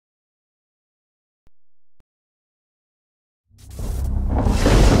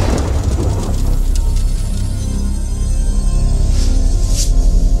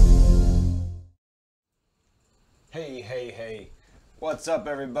What's up,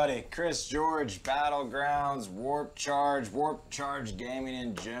 everybody? Chris, George, Battlegrounds, Warp Charge Gaming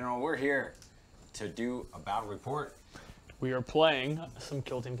in general. We're here to do a battle report. We are playing some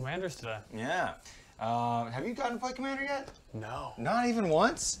Kill Team Commanders today. Yeah. Have you gotten to play Commander yet? No. Not even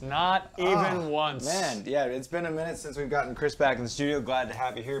once? Not even once. Man, yeah, it's been a minute since we've gotten Chris back in the studio. Glad to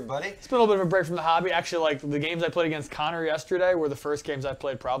have you here, buddy. It's been a little bit of a break from the hobby. Actually, like the games I played against Connor yesterday were the first games I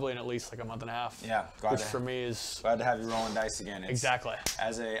played probably in at least like a month and a half. Yeah, which for me is glad to have you rolling dice again. Exactly.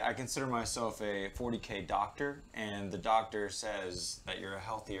 I consider myself a 40k doctor, and the doctor says that you're a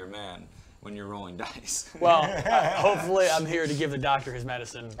healthier man when you're rolling dice. Well, hopefully I'm here to give the doctor his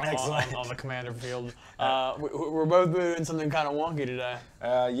medicine on the commander field. We're both doing something kind of wonky today.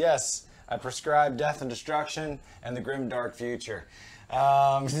 Yes, I prescribe death and destruction and the grim dark future.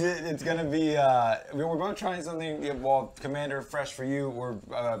 It's going to be, we're both trying something, well, Commander, fresh for you, we're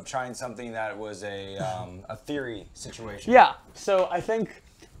trying something that was a theory situation. Yeah, so I think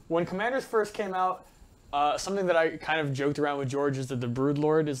when Commanders first came out, something that I kind of joked around with George is that the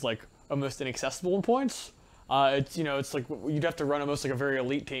Broodlord is like almost inaccessible in points. It's, you know, it's like you'd have to run almost like a very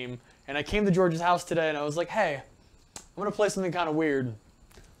elite team. And I came to George's house today and I was like, hey, I'm going to play something kind of weird. I'm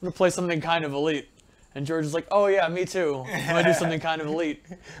going to play something kind of elite. And George was like, oh yeah, me too. I'm going to do something kind of elite.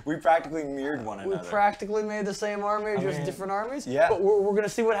 We practically mirrored one another. We practically made the same army, just different armies. Yeah. But we're going to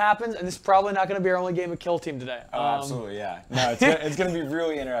see what happens, and this is probably not going to be our only game of Kill Team today. Oh, absolutely, yeah. No, it's going to be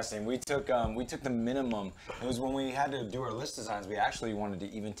really interesting. We took the minimum. It was when we had to do our list designs, we actually wanted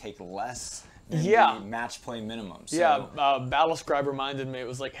to even take less than the match play minimum. So, yeah, Battlescribe reminded me, it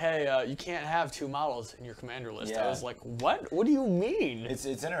was like, hey, you can't have 2 models in your commander list. Yeah. I was like, what? What do you mean? It's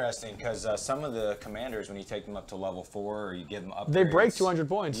interesting because some of the commanders, when you take them up to level 4 or you give them upgrades, they break 200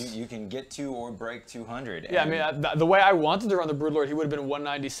 points. You can get to or break 200. Yeah, I mean, the way I wanted to run the Broodlord, he would have been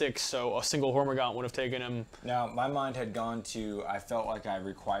 196, so a single Hormigaunt would have taken him. Now, my mind had gone to, I felt like I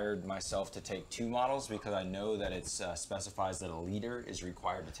required myself to take 2 models because I know that it specifies that a leader is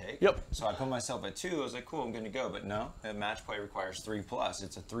required to take. Yep. So I put myself at 2. I was like, cool, I'm good to go. But no, the match play requires 3+.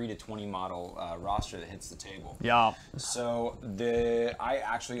 It's a 3 to 20 model roster that hits the table. Yeah. So I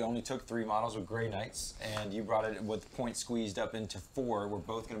actually only took 3 models with Grey Knights, and you brought it with points squeezed up into 4. We're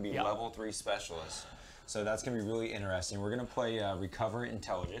both going to be level 3 specialists. So that's going to be really interesting. We're going to play Recover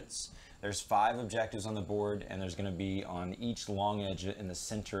Intelligence. There's 5 objectives on the board, and there's going to be on each long edge in the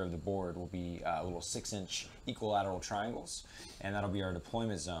center of the board will be little 6-inch equilateral triangles, and that'll be our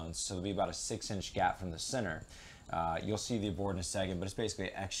deployment zones. So there'll be about a 6-inch gap from the center. You'll see the board in a second, but it's basically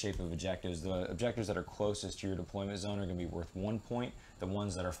an X shape of objectives. The objectives that are closest to your deployment zone are going to be worth 1 point. The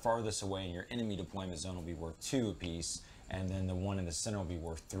ones that are farthest away in your enemy deployment zone will be worth 2 apiece. And then the one in the center will be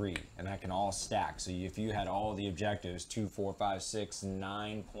worth 3, and that can all stack. So if you had all the objectives, 2, 4, 5, 6,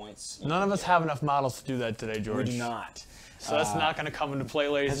 9 points. None of us have enough models to do that today, George. We do not. So that's not going to come into play,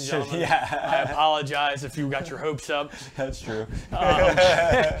 ladies and gentlemen. Yeah. I apologize if you got your hopes up. That's true.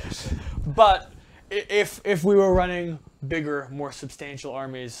 But if we were running bigger, more substantial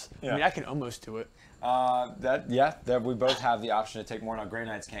armies, I mean, I can almost do it. That we both have the option to take more. Now, Grey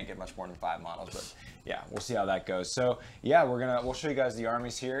Knights can't get much more than 5 models, but yeah, we'll see how that goes. So yeah, we'll show you guys the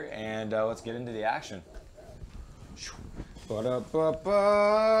armies here, and let's get into the action. Here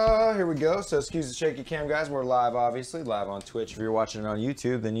we go. So excuse the shaky cam, guys. We're live, obviously, live on Twitch. If you're watching it on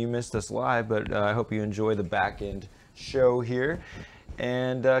YouTube, then you missed us live, but I hope you enjoy the back end show here,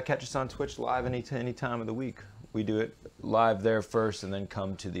 and catch us on Twitch live any time of the week. We do it live there first, and then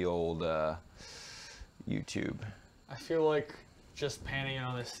come to the old YouTube. I feel like just panning in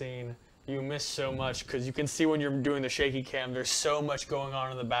on this scene, you miss so much because you can see when you're doing the shaky cam, there's so much going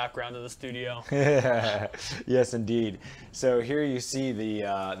on in the background of the studio. Yes, indeed. So here you see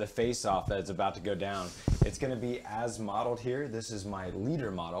the face-off that's about to go down. It's going to be as modeled here. This is my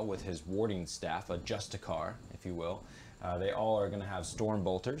leader model with his warding staff, a Justicar, if you will. They all are going to have storm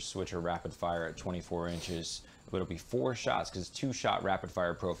bolters, which are rapid fire at 24 inches. But it'll be 4 shots because it's 2-shot rapid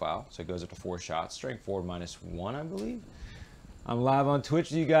fire profile, so it goes up to 4 shots. Strength forward -1, I believe. I'm live on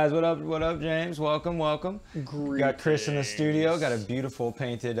Twitch. You guys, what up, James? Welcome. Greetings. Got Chris in the studio. Got a beautiful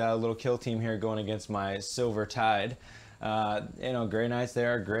painted little kill team here going against my Silver Tide. You know, Grey Knights, they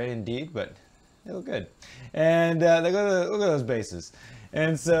are gray indeed, but they look good. And look at those bases.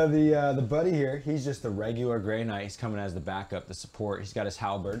 And so the buddy here, he's just the regular Grey Knight. He's coming as the backup, the support. He's got his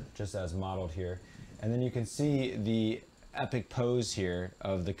halberd, just as modeled here. And then you can see the epic pose here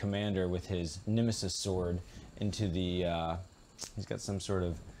of the commander with his nemesis sword into the, he's got some sort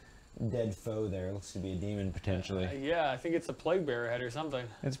of dead foe there. Looks to be a demon potentially. Yeah, I think it's a plague bearer head or something.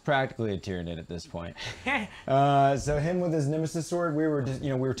 It's practically a Tyranid at this point. So him with his nemesis sword, we were just,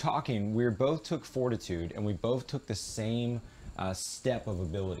 we were talking. We both took fortitude, and we both took the same step of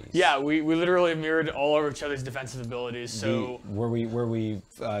abilities. Yeah, we literally mirrored all of each other's defensive abilities. So where we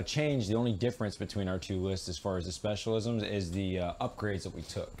changed, the only difference between our two lists as far as the specialisms is the upgrades that we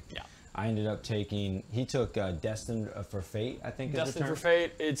took. Yeah. I ended up taking, he took Destined for Fate, I think is the Destined term. for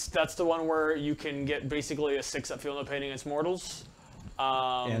Fate, that's the one where you can get basically a 6-up Feel No Pain against mortals.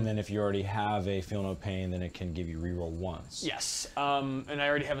 And then if you already have a Feel No Pain, then it can give you reroll once. Yes, and I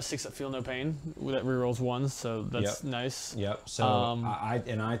already have a 6-up Feel No Pain that rerolls once, so that's nice. Yep, so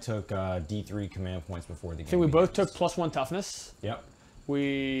I took D3 command points before the game. I think we both took +1 toughness. Yep.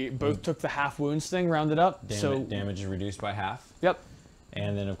 We both took the half wounds thing, rounded up. Damage is reduced by half. Yep.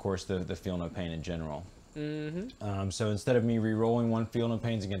 And then, of course, the Feel No Pain in general. Mm-hmm. So instead of me re-rolling one Feel No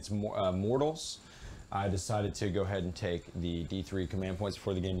Pains against mortals, I decided to go ahead and take the D3 command points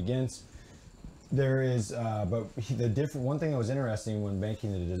before the game begins. There is, one thing that was interesting when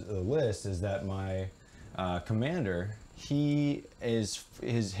making the list is that my commander, his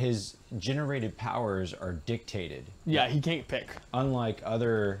generated powers are dictated. Yeah, he can't pick. Unlike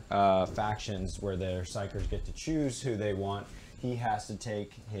other factions where their psychers get to choose who they want, he has to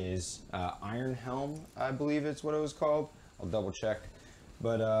take his Iron Helm, I believe it's what it was called. I'll double check.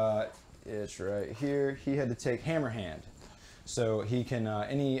 But it's right here. He had to take Hammer Hand. So he can,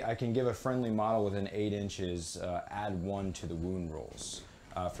 I can give a friendly model within 8 inches, add 1 to the wound rolls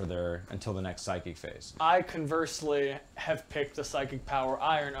until the next psychic phase. I conversely have picked the psychic power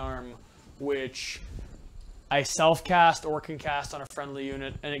Iron Arm, which I self-cast or can cast on a friendly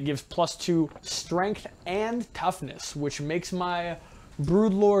unit, and it gives +2 strength and toughness, which makes my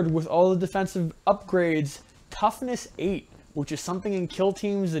Broodlord with all the defensive upgrades toughness 8, which is something in kill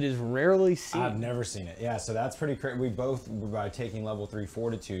teams that is rarely seen. I've never seen it. Yeah, so that's pretty crazy. We both, by taking level 3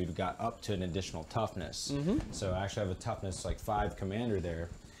 fortitude, got up to an additional toughness. So I actually have a toughness like 5 commander there.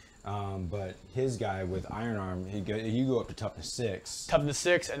 But his guy with Iron Arm, you go up to toughness 6. Toughness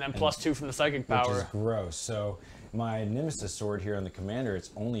 6, and then +2 from the psychic power. Which is gross. So my Nemesis sword here on the commander,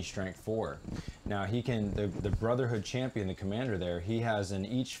 it's only strength 4. Now he can, the Brotherhood Champion, the commander there, he has in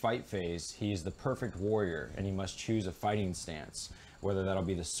each fight phase, he's the perfect warrior, and he must choose a fighting stance, whether that'll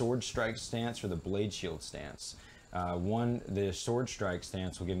be the sword strike stance or the blade shield stance. The sword strike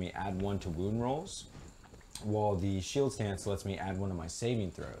stance will give me add 1 to wound rolls, while the shield stance lets me add 1 to my saving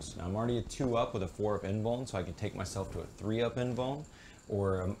throws. Now I'm already a 2-up with a 4-up invuln, so I can take myself to a 3-up invuln,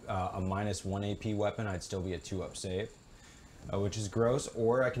 or a -1 AP weapon, I'd still be a 2-up save, which is gross.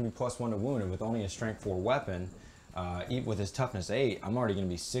 Or I can be +1 to wound, and with only a strength 4 weapon, with his toughness 8, I'm already going to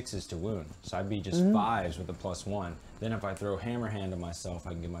be 6s to wound, so I'd be just 5s with a +1. Then if I throw Hammer Hand to myself, I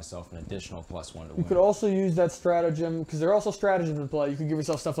can give myself an additional +1 to wound. You could also use that stratagem, because there are also stratagems in play. You could give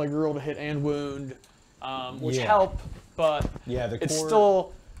yourself stuff like reroll to hit and wound, which help, but it's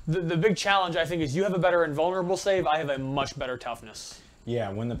still, the big challenge, I think, is you have a better invulnerable save, I have a much better toughness.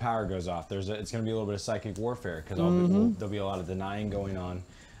 Yeah, when the power goes off, it's going to be a little bit of psychic warfare, because there'll be a lot of denying going on.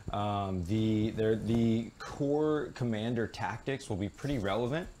 The core commander tactics will be pretty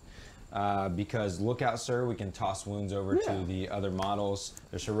relevant, because look out, sir, we can toss wounds over to the other models.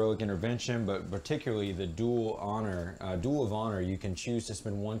 There's heroic intervention, but particularly the duel of honor, you can choose to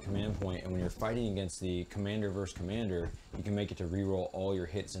spend 1 command point, and when you're fighting against the commander versus commander, you can make it to reroll all your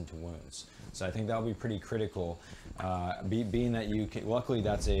hits into wounds. So I think that'll be pretty critical, being that luckily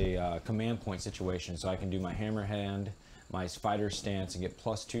that's a command point situation, so I can do my Hammer Hand, my fighter stance, and get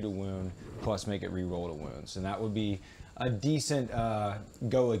 +2 to wound, plus make it reroll to wounds. And that would be a decent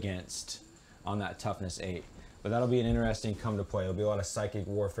go against on that toughness 8. But that'll be an interesting come to play. There'll be a lot of psychic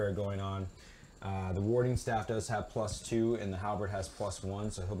warfare going on. The warding staff does have +2, and the halberd has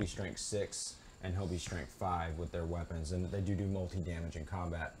 +1, so he'll be strength 6 and he'll be strength 5 with their weapons, and they do multi-damage in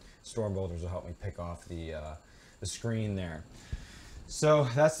combat. Storm bolters will help me pick off the screen there. So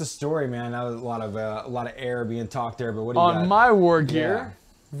that's the story, man. That was a lot of air being talked there, but what do you got? On my war gear,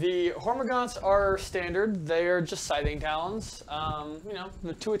 the Hormagaunts are standard. They are just Scything Talons. You know,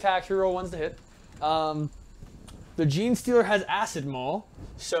 the 2 attacks, reroll 1s to hit. The Gene Stealer has Acid Maul,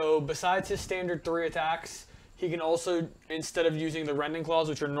 so besides his standard 3 attacks, he can also, instead of using the Rending Claws,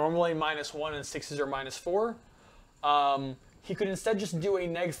 which are normally -1 and 6s are -4, he could instead just do a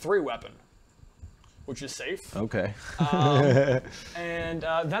 -3 weapon, which is safe. Okay. And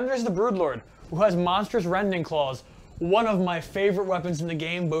then there's the Broodlord, who has monstrous Rending Claws, one of my favorite weapons in the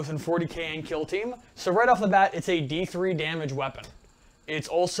game, both in 40k and kill team. So right off the bat, it's a D3 damage weapon. It's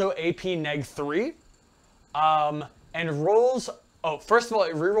also AP -3, and rolls, first of all,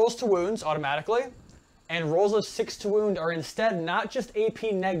 it rerolls to wounds automatically, and rolls of 6 to wound are instead not just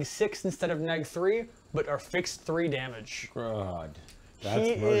AP -6 instead of -3, but are fixed 3 damage. God, that's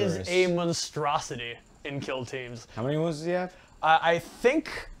he murderous. is a monstrosity in kill teams. How many wounds does he have? I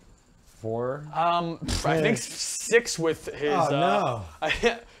think 4? I think 6 with his. Oh,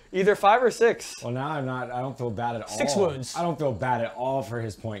 no. Either 5 or 6. Well, now I don't feel bad at all. 6 wounds. I don't feel bad at all for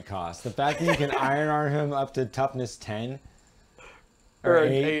his point cost. The fact that you can Iron Arm him up to toughness 10 or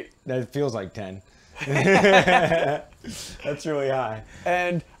 8, that feels like 10. That's really high.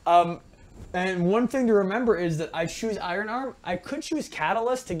 And one thing to remember is that I choose Iron Arm. I could choose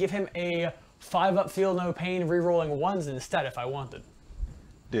Catalyst to give him a 5-up feel no pain rerolling 1s instead if I wanted.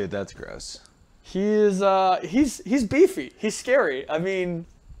 Dude, that's gross. He is he's beefy. He's scary. I mean,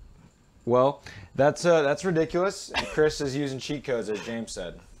 well, that's ridiculous. Chris is using cheat codes, as James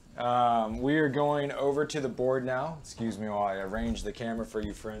said. We are going over to the board now. Excuse me while I arrange the camera for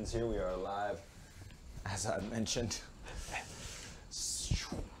you friends here. We are live, as I mentioned.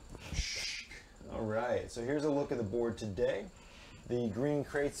 All right, so here's a look at the board today. The green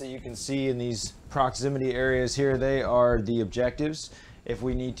crates that you can see in these proximity areas here, they are the objectives. If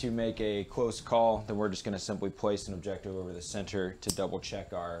we need to make a close call, then we're just going to simply place an objective over the center to double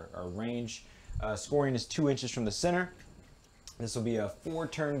check our range. Scoring is 2 inches from the center. This will be a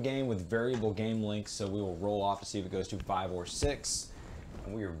 4-turn game with variable game lengths, so we will roll off to see if it goes to 5 or 6.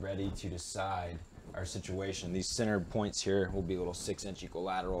 And we are ready to decide our situation. These center points here will be little 6-inch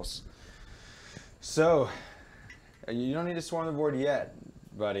equilaterals. So, you don't need to swarm the board yet,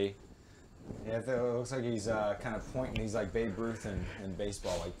 buddy. Yeah, it looks like he's kind of pointing. He's like Babe Ruth in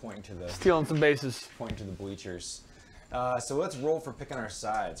baseball, like pointing to the stealing some bases, pointing to the bleachers. So let's roll for picking our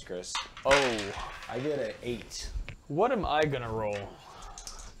sides, Chris. Oh, I get an 8. What am I gonna roll?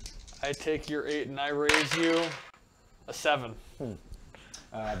 I take your 8 and I raise you a 7.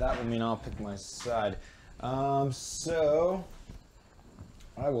 That will mean I'll pick my side. So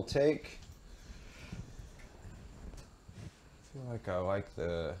I will take. I feel like I like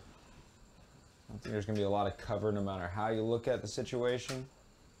the. I don't think there's going to be a lot of cover no matter how you look at the situation,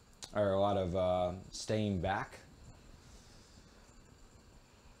 or a lot of staying back.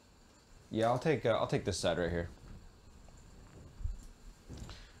 Yeah, I'll take this side right here.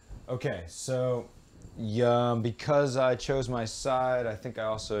 Okay, so because I chose my side, I think I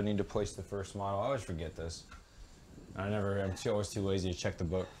also need to place the first model. I always forget this. I'm always too lazy to check the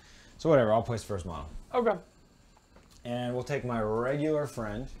book. So whatever, I'll place first model. Okay. And we'll take my regular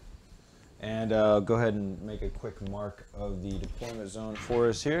friend. And go ahead and make a quick mark of the deployment zone for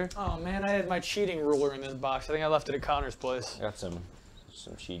us here. Oh man, I had my cheating ruler in this box. I think I left it at Connor's place. Got some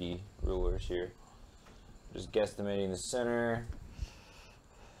cheaty rulers here. Just guesstimating the center.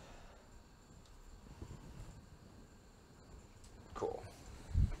 Cool.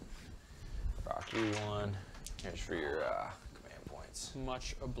 Rock you one. Here's for your command points.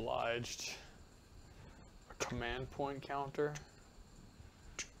 Much obliged. A command point counter.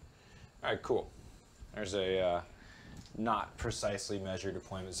 All right, cool. There's a not precisely measured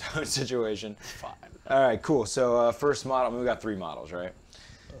deployment zone situation. Fine. All right, cool. So first model, I mean, we got 3 models, right?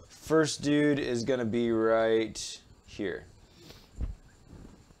 First dude is gonna be right here. What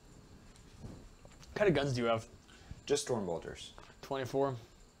kind of guns do you have? Just storm bolters. 24.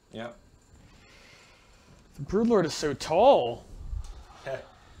 Yep. The Broodlord is so tall.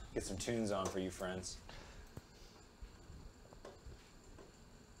 Get some tunes on for you friends.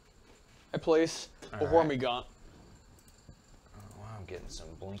 I place a Hormigaunt. Oh, wow, I'm getting some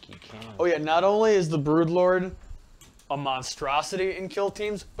blinky cam. Oh yeah, not only is the Broodlord a monstrosity in kill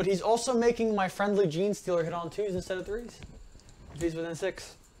teams, but he's also making my friendly Gene Stealer hit on 2s instead of 3s. If he's within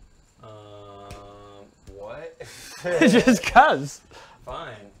 6. What? Just cuz.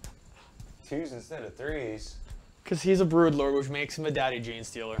 Fine. 2s instead of 3s. Cause he's a Broodlord, which makes him a daddy Gene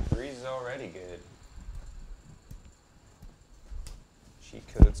Stealer. 3s is already good. Cheat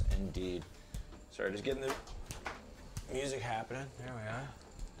codes indeed. Sorry, just getting the music happening. There we are.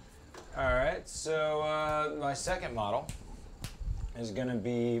 All right, so my second model is gonna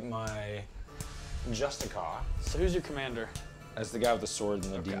be my Justicar. So who's your commander? That's the guy with the sword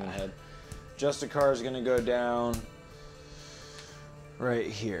and the demon head. Justicar is gonna go down right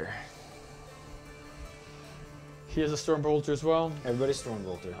here. He has a Stormbolter as well. Everybody's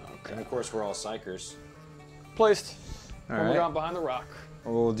Stormbolter. Okay. And of course we're all Psychers. Placed. All right. right. We're going behind the rock.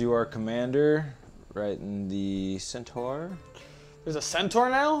 We'll do our commander right in the Centaur. There's a Centaur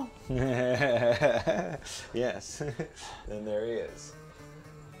now? Yes. Then there he is.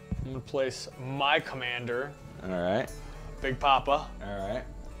 I'm gonna place my commander. All right. Big Papa. All right.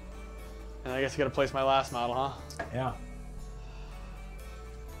 And I guess I gotta place my last model, huh? Yeah.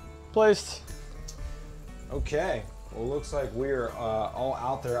 Placed. Okay. Well, looks like we're all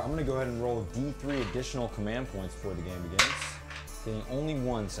out there. I'm gonna go ahead and roll D3 additional command points before the game begins. Getting only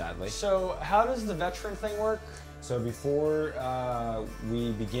 1, sadly. So how does the veteran thing work? So before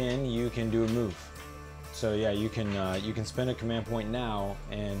we begin, you can do a move. So yeah, you can spend a command point now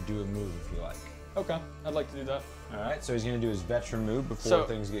and do a move if you like. Okay, I'd like to do that. All right, so he's going to do his veteran move before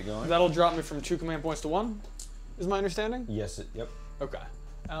things get going. That'll drop me from 2 command points to 1, is my understanding? Yes, yep. Okay.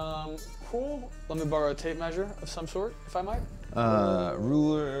 Cool. Let me borrow a tape measure of some sort, if I might.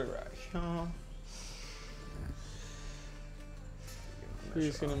 Ruler.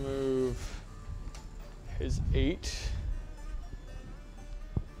 He's going to move his 8.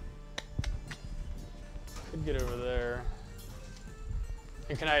 Could get over there.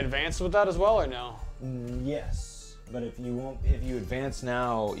 And can I advance with that as well, or no? Yes, but if you advance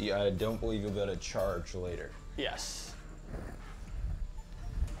now, I don't believe you'll be able to charge later. Yes.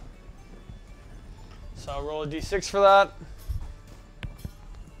 So I'll roll a d6 for that.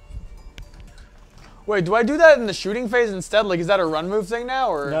 Wait, do I do that in the shooting phase instead? Like, is that a run move thing now,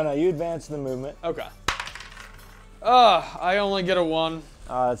 or? No, you advance the movement. Okay. I only get a 1.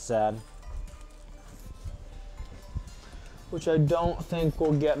 Oh, that's sad. Which I don't think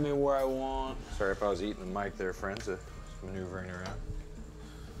will get me where I want. Sorry if I was eating the mic there, friends. Just maneuvering around.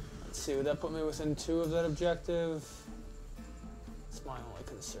 Let's see, would that put me within 2 of that objective? It's my only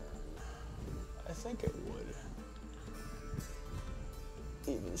concern. I think it would.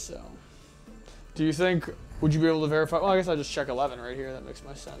 Even so. Do you think, would you be able to verify? Well, I guess I'll just check 11 right here. That makes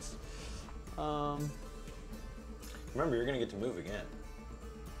my sense. Remember, you're going to get to move again.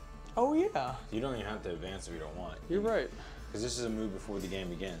 Oh, yeah. You don't even have to advance if you don't want. You're right. Because this is a move before the game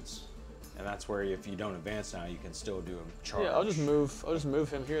begins. And that's where if you don't advance now, you can still do a charge. Yeah, I'll just move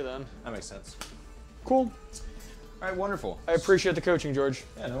him here then. That makes sense. Cool. All right, wonderful. I appreciate the coaching, George.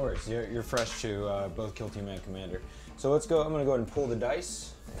 Yeah, no worries. You're fresh to both Kill Team and Commander. So let's go. I'm going to go ahead and pull the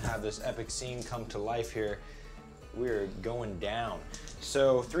dice and have this epic scene come to life here. We're going down.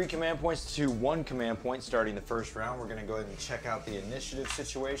 So 3 command points to 1 command point starting the first round. We're going to go ahead and check out the initiative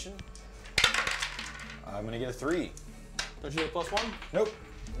situation. I'm going to get a 3. Don't you get a +1? Nope.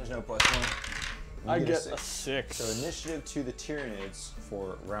 There's no +1. I get a 6. So initiative to the Tyranids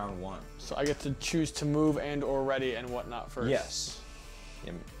for round 1. So I get to choose to move and or ready and whatnot first. Yes.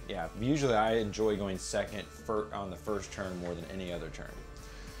 Yeah. Usually I enjoy going second on the first turn more than any other turn.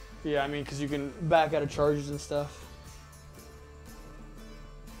 Yeah, I mean, because you can back out of charges and stuff.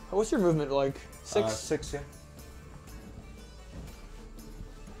 What's your movement like? 6? 6, yeah.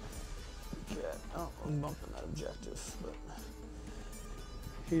 Okay. Oh, I'm bumping that objective, but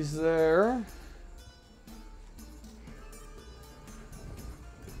he's there.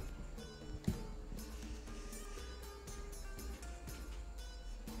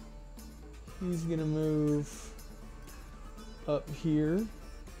 He's gonna move up here.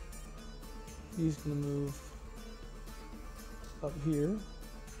 He's gonna move up here.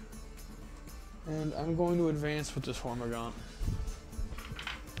 And I'm going to advance with this Hormagaunt.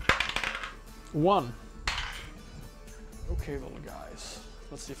 1. Okay, little guys.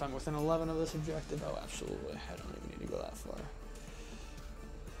 Let's see if I'm within 11 of this objective. Oh, absolutely. I don't even need to go that far.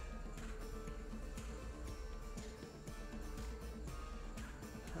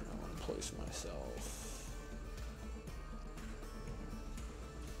 I don't want to place myself.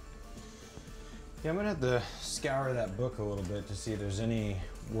 Yeah, I'm gonna have to scour that book a little bit to see if there's any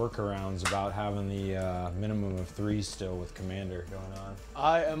workarounds about having the minimum of 3 still with Commander going on.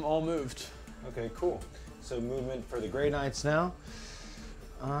 I am all moved. Okay, cool. So movement for the Grey Knights now.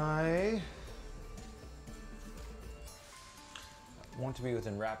 I want to be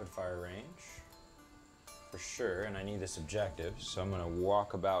within rapid fire range for sure, and I need this objective, so I'm gonna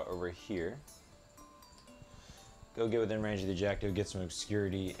walk about over here. Go get within range of the objective, get some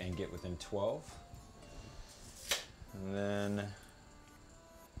obscurity, and get within 12. And then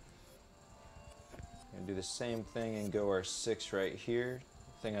I'm gonna do the same thing and go our 6 right here.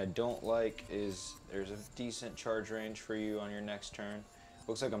 The thing I don't like is there's a decent charge range for you on your next turn.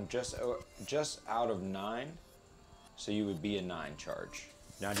 Looks like I'm just out of 9, so you would be a 9 charge.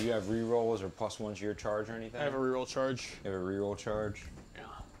 Now, do you have rerolls or +1 to your charge or anything? I have a reroll charge. You have a reroll charge? Yeah.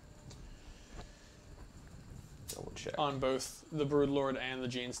 Double check. On both the Broodlord and the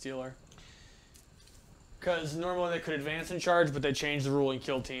Gene Stealer. Because normally they could advance and charge, but they changed the rule in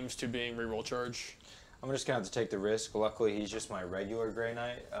kill teams to being reroll charge. I'm just gonna have to take the risk. Luckily, he's just my regular Grey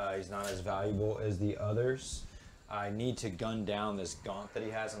Knight. He's not as valuable as the others. I need to gun down this gaunt that he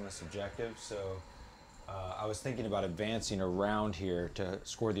has on this objective, so I was thinking about advancing around here to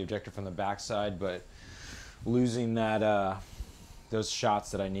score the objective from the backside, but losing that those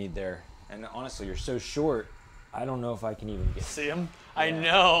shots that I need there. And honestly, you're so short, I don't know if I can even get. See him? Yeah. I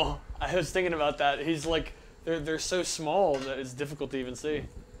know. I was thinking about that. He's like, they're so small that it's difficult to even see.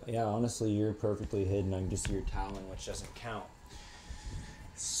 Yeah, honestly, you're perfectly hidden. I can just see your talon, which doesn't count.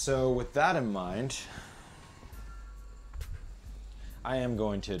 So with that in mind, I am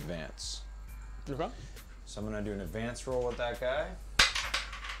going to advance. Okay. So I'm going to do an advance roll with that guy.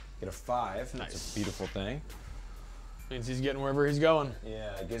 Get a 5. Nice. That's a beautiful thing. Means he's getting wherever he's going.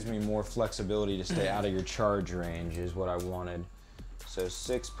 Yeah, it gives me more flexibility to stay out of your charge range is what I wanted. So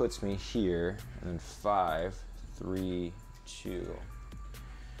 6 puts me here, and then 5, 3, 2.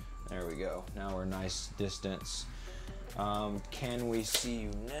 There we go. Now we're a nice distance. Can we see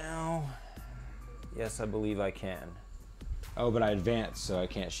you now? Yes, I believe I can. Oh, but I advanced, so I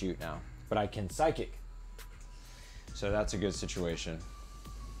can't shoot now. But I can psychic. So that's a good situation.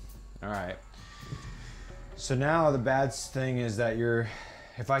 All right. So now the bad thing is that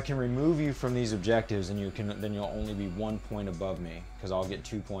if I can remove you from these objectives, and then you'll only be 1 point above me, because I'll get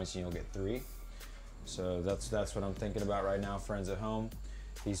 2 points and you'll get 3. So that's what I'm thinking about right now, friends at home.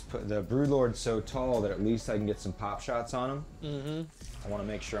 The Broodlord's so tall that at least I can get some pop shots on him. Mm-hmm. I want to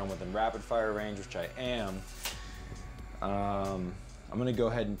make sure I'm within rapid fire range, which I am. I'm going to go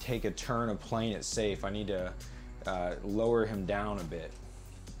ahead and take a turn of playing it safe. I need to lower him down a bit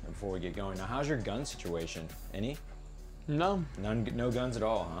before we get going. Now, how's your gun situation? Any? No. No guns at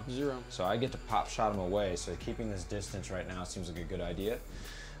all, huh? 0. So I get to pop shot him away. So keeping this distance right now seems like a good idea.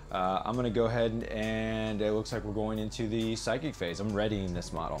 I'm going to go ahead and it looks like we're going into the psychic phase. I'm readying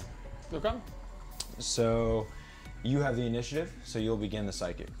this model. Okay. So you have the initiative, so you'll begin the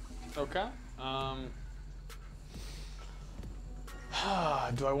psychic. Okay.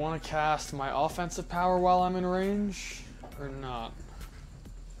 Do I want to cast my offensive power while I'm in range or not?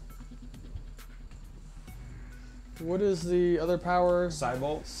 What is the other power?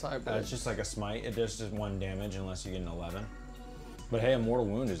 Psybolt? Psybolt. It's just like a smite. It does just 1 damage unless you get an 11. But hey, a mortal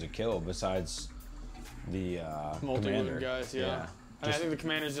wound is a kill besides the commander. Multi-wound guys, yeah. I think the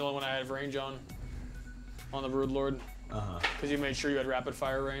commander's the only one I have range on the Broodlord. Because you made sure you had rapid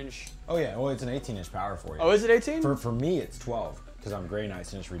fire range. Oh yeah, well it's an 18-inch power for you. Oh, is it 18? For me, it's 12 because I'm Grey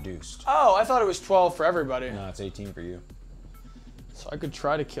Knights and it's reduced. Oh, I thought it was 12 for everybody. No, it's 18 for you. So I could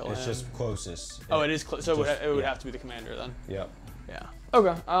try to kill him. It's just closest. Oh, it is close. So it would have to be the commander then. Yep. Yeah.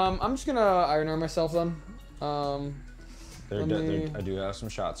 Okay. I'm just gonna Iron Arm myself then. I do have some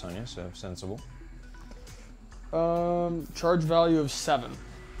shots on you, so sensible. Charge value of 7.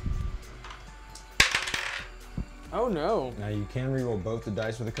 Oh no. Now you can reroll both the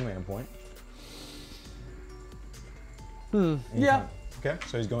dice with a command point. Yeah. Okay,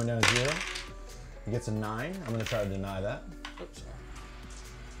 so he's going down to 0. He gets a 9. I'm gonna try to deny that. Oops.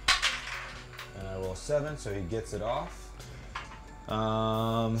 And I roll 7, so he gets it off.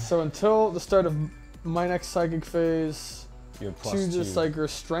 So until the start of my next psychic phase, you're to +2. the psyker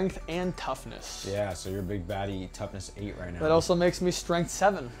strength and toughness. Yeah, so you're big baddie, toughness 8 right now. That also makes me strength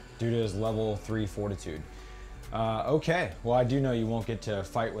 7. Due to his level 3 fortitude. Okay, well I do know you won't get to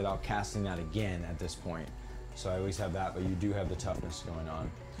fight without casting that again at this point. So I at least have that, but you do have the toughness going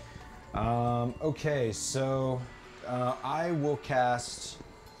on. Okay, so I'm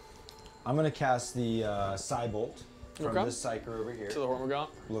gonna cast the Psybolt from this Psyker over here. To the Hormigaunt.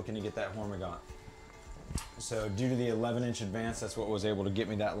 Looking to get that Hormigaunt. So due to the 11-inch advance, that's what was able to get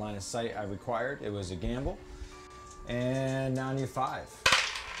me that line of sight I required. It was a gamble. And now I need 5.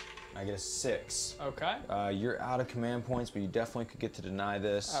 I get a 6. Okay. You're out of command points, but you definitely could get to deny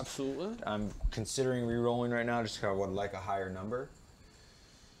this. Absolutely. I'm considering re-rolling right now just because I would like a higher number.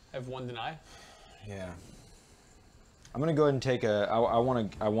 I have 1 deny. Yeah. I'm gonna go ahead and take a. I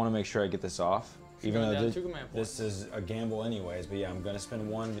want to make sure I get this off, even though this is a gamble anyways. But yeah, I'm gonna spend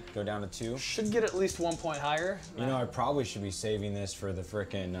 1, go down to 2. Should get at least 1 point higher. You know, I probably should be saving this for the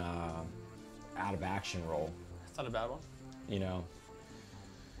frickin' out of action roll. That's not a bad one. You know.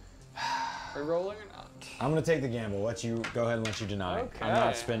 Are we rolling or not? I'm gonna take the gamble. Let you go ahead and let you deny. Okay. I'm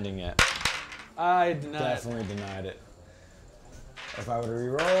not spending it. I denied. Definitely denied it. If I would have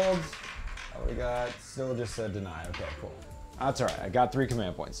re-rolled, I would have got still just said deny. Okay, cool. That's all right. I got 3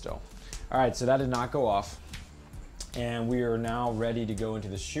 command points still. All right, so that did not go off. And we are now ready to go into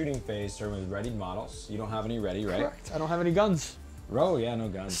the shooting phase, starting with readied models. You don't have any ready, right? Correct. I don't have any guns. Oh, yeah, no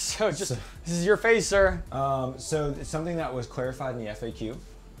guns. So this is your phase, sir. So it's something that was clarified in the FAQ.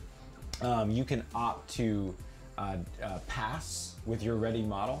 You can opt to pass with your ready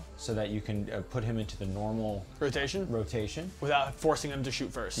model so that you can put him into the normal rotation without forcing him to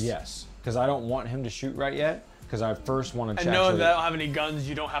shoot first. Yes, because I don't want him to shoot right yet because I first want to And knowing that I don't have any guns,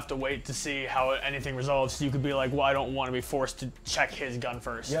 you don't have to wait to see how anything resolves. So you could be like, well, I don't want to be forced to check his gun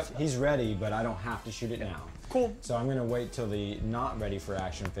first. Yep, he's ready, but I don't have to shoot it now. Cool. So I'm going to wait till the not ready for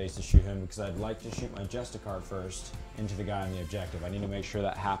action phase to shoot him, because I'd like to shoot my Justicar first into the guy on the objective. I need to make sure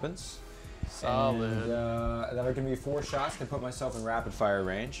that happens. Solid. And that are going to be 4 shots to put myself in rapid fire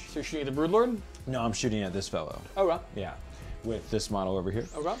range. So you're shooting at the Broodlord? No, I'm shooting at this fellow. Okay. Yeah, with this model over here.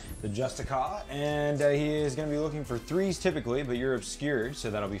 Okay. The Justicar, and he is going to be looking for 3s typically, but you're obscured,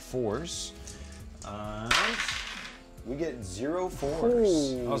 so that'll be 4s. And we get 0 4s.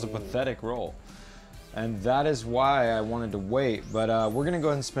 Ooh. That was a pathetic roll. And that is why I wanted to wait, but we're going to go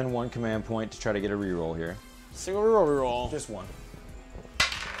ahead and spend 1 command point to try to get a reroll here. Single reroll. Just 1.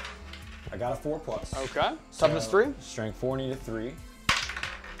 I got a 4+. Okay. Toughness 3? Strength 4, need a 3.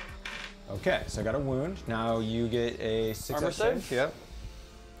 Okay, so I got a wound. Now you get a 6 Armor up save? Yep.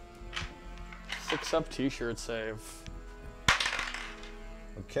 6 up t-shirt save.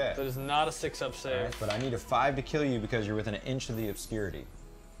 Okay. That is not a 6 up save. Right, but I need a 5 to kill you because you're within an inch of the obscurity.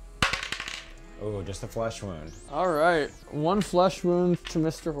 Oh, just a flesh wound. All right. 1 flesh wound to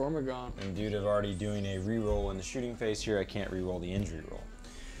Mr. Hormagon. And due to already doing a reroll in the shooting phase here, I can't reroll the injury roll.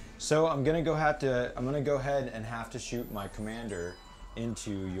 So I'm gonna go ahead and have to shoot my commander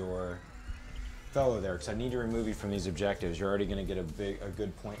into your fellow there, because I need to remove you from these objectives. You're already gonna get a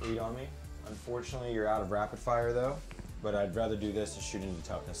good point lead on me. Unfortunately, you're out of rapid fire though, but I'd rather do this to shoot into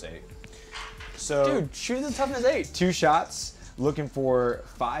toughness 8. So, Dude, shoot the toughness 8. 2 shots, looking for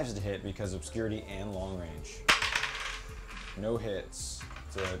 5s to hit because obscurity and long range. No hits.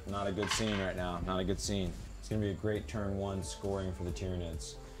 It's not a good scene right now. Not a good scene. It's gonna be a great turn 1 scoring for the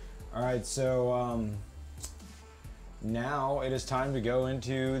Tyranids. All right, so now it is time to go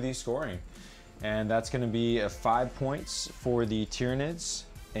into the scoring. And that's going to be 5 points for the Tyranids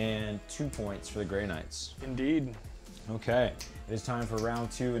and 2 points for the Grey Knights. Indeed. Okay, it is time for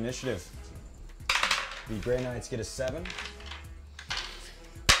round 2 initiative. The Grey Knights get a 7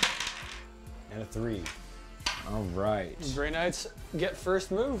 and a 3. All right. Grey Knights get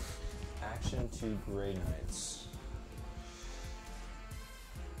first move. Action to Grey Knights.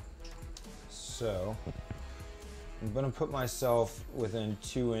 So, I'm going to put myself within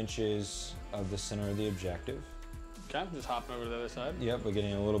 2 inches of the center of the objective. Okay, just hopping over to the other side. Yep, but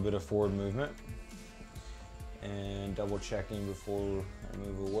getting a little bit of forward movement. And double checking before I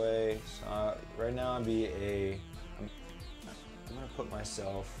move away. So, right now I'm going to put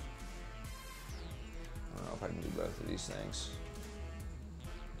myself, I don't know if I can do both of these things.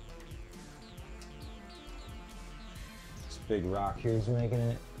 This big rock here is making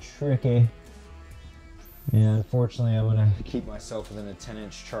it tricky. Yeah, unfortunately, I'm gonna keep myself within a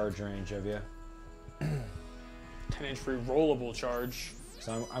 10-inch charge range of you. 10-inch re-rollable charge.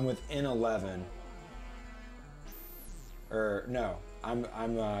 So I'm within 11. Or no, I'm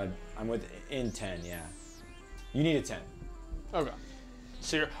within 10. Yeah, you need a 10. Okay.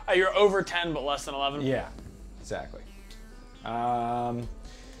 So you're over 10 but less than 11. Yeah, exactly. I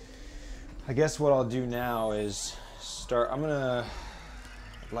guess what I'll do now is start.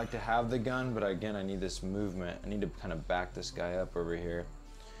 I'd like to have the gun, but again, I need this movement. I need to kind of back this guy up over here.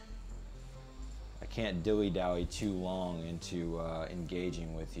 I can't dilly-dally too long into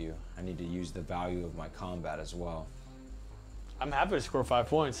engaging with you. I need to use the value of my combat as well. I'm happy to score 5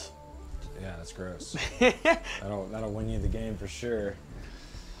 points. Yeah, that's gross. That'll win you the game for sure.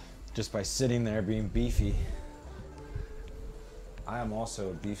 Just by sitting there being beefy. I am also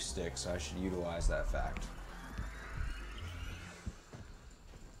a beef stick, so I should utilize that fact.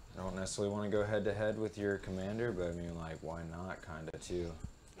 I don't necessarily want to go head-to-head with your commander, but I mean, like, why not, kind of, too?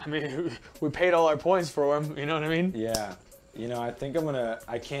 I mean, we paid all our points for him, you know what I mean? Yeah. You know, I think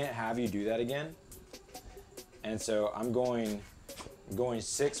I can't have you do that again. And so I'm going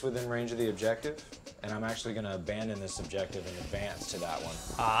 6 within range of the objective, and I'm actually going to abandon this objective and advance to that one.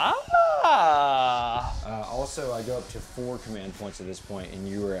 Ah! Also, I go up to 4 command points at this point, and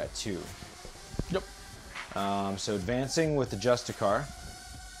you are at 2. Yep. So advancing with the Justicar.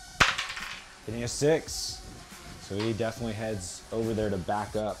 Getting a 6. So he definitely heads over there to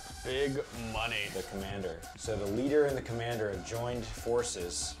back up Big money. the commander. So the leader and the commander have joined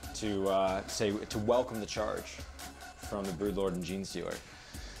forces to welcome the charge from the Broodlord and Genestealer.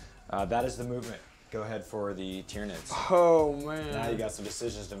 That is the movement. Go ahead for the Tyranids. Oh man. Now you got some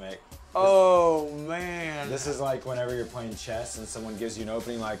decisions to make. Oh man. This is like whenever you're playing chess and someone gives you an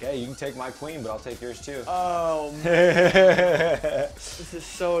opening like, hey, you can take my queen, but I'll take yours too. Oh man. This is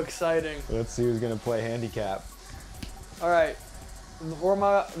so exciting. Let's see who's gonna play handicap. All right.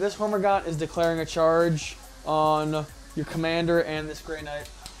 This Hormagon is declaring a charge on your commander and this Grey Knight.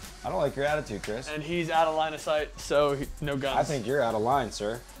 I don't like your attitude, Chris. And he's out of line of sight, so no guns. I think you're out of line,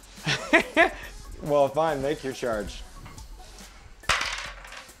 sir. Well, fine, make your charge.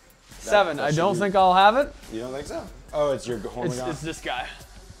 7. I don't think I'll have it. You don't think so? Oh, it's your Hormignon? It's this guy.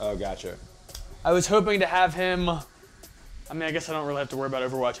 Oh, gotcha. I was hoping to have him. I mean, I guess I don't really have to worry about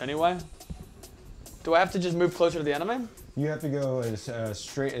Overwatch anyway. Do I have to just move closer to the enemy? You have to go as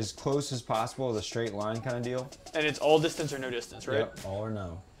straight, as close as possible, the straight line kind of deal. And it's all distance or no distance, right? Yep, all or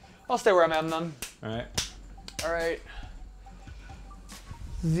no. I'll stay where I'm at then. All right. All right.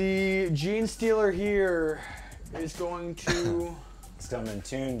 The Gene Stealer here is going to... It's coming in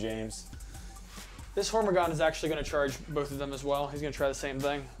tune, James. This Hormignon is actually going to charge both of them as well. He's going to try the same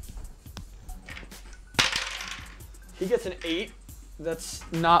thing. He gets an 8. That's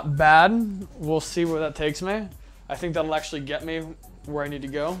not bad. We'll see where that takes me. I think that'll actually get me where I need to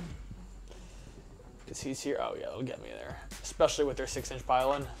go. Because he's here. Oh, yeah, it'll get me there. Especially with their 6-inch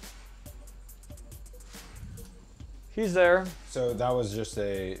pylon. He's there. So that was just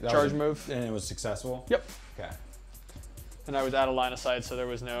a... Charge move. And it was successful? Yep. Okay. And I was out of line of sight, so there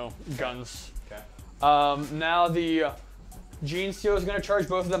was no guns. Okay. Now the Gene Stealer is going to charge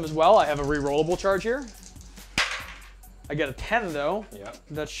both of them as well. I have a re-rollable charge here. I get a 10 though. Yep.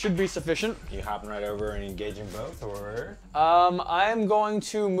 That should be sufficient. You hopping right over and engaging both, or? I'm going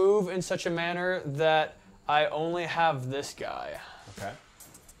to move in such a manner that I only have this guy. Okay.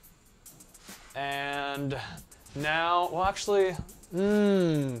 And now, well, actually,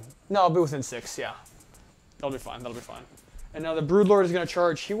 no, I'll be within 6. Yeah, that'll be fine. That'll be fine. And now the Broodlord is going to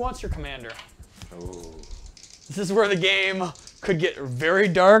charge. He wants your commander. Ooh. This is where the game could get very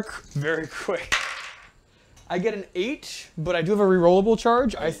dark very quick. I get an 8, but I do have a rerollable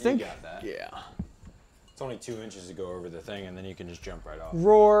charge. I think. You got that. Yeah. It's only 2 inches to go over the thing, and then you can just jump right off.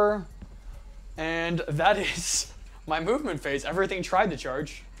 Roar. And that is my movement phase. Everything tried to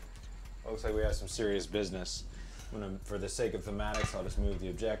charge. Looks like we have some serious business. For the sake of thematics, I'll just move the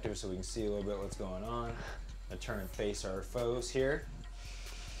objective so we can see a little bit what's going on. I turn and face our foes here.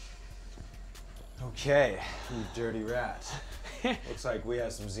 Okay, you dirty rat. Looks like we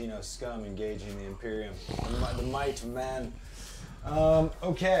have some Xeno scum engaging the Imperium. The might of man.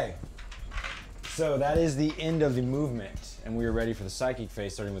 Okay. So that is the end of the movement, and we are ready for the psychic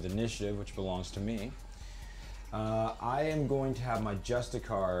phase, starting with initiative, which belongs to me. I am going to have my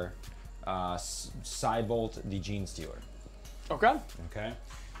Justicar side bolt the Gene Stealer. Okay. Okay.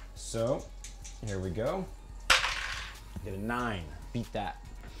 So here we go. Get a 9. Beat that.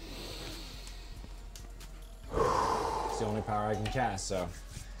 It's the only power I can cast, so.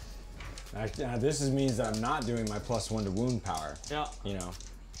 Now this means that I'm not doing my +1 to wound power. Yeah. You know.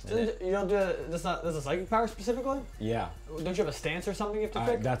 You don't do that's a psychic power specifically? Yeah. Don't you have a stance or something you have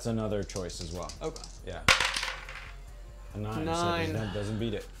to pick? That's another choice as well. Okay. Yeah. A 9. 9. So that doesn't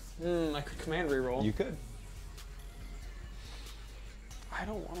beat it. I could command reroll. You could. I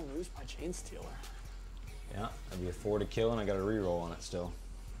don't want to lose my Gene Stealer. Yeah, that'd be a 4 to kill, and I got a reroll on it still.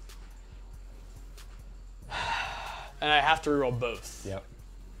 And I have to reroll both. Yep.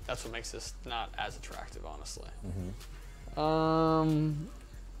 That's what makes this not as attractive, honestly. Going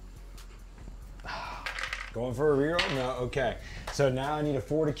for a reroll? No, okay. So now I need a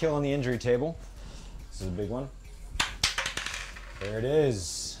 4 to kill on the injury table. This is a big one. There it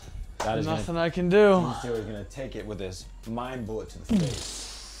is. That is nothing I can do. Gene Stealer's gonna take it with his mind bullet to the face.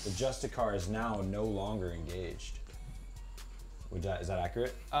 The Justicar is now no longer engaged. Is that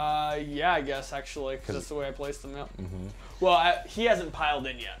accurate? Yeah, I guess actually, because that's the way I placed them. Yep. Well, he hasn't piled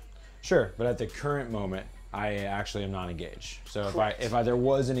in yet. Sure, but at the current moment, I actually am not engaged. So if there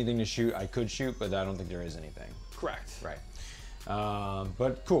was anything to shoot, I could shoot, but I don't think there is anything. Correct. Right.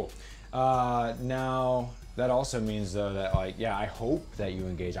 But cool. Now that also means though that I hope that you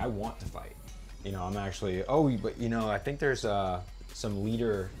engage. I want to fight. You know, I'm actually. Oh, but you know, I think there's some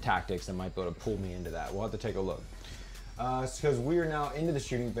leader tactics that might be able to pull me into that. We'll have to take a look. Because we are now into the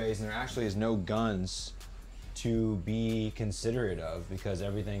shooting phase, and there actually is no guns to be considerate of because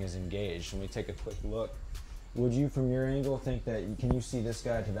everything is engaged. Let me take a quick look. Would you, from your angle, think that can you see this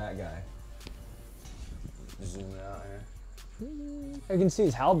guy to that guy? Zoom it out here. I can see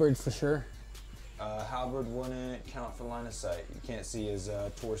his halberd for sure. Halberd wouldn't count for line of sight. You can't see his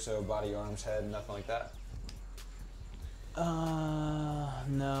torso, body, arms, head, nothing like that.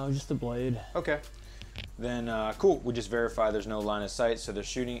 No, just the blade. Okay. Then cool. We just verify there's no line of sight, so the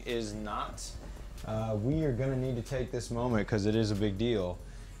shooting is not. We are gonna need to take this moment because it is a big deal,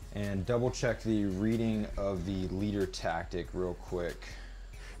 and double check the reading of the leader tactic real quick.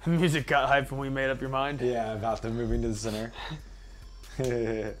 The music got hyped when we made up your mind. Yeah, about the moving to the center.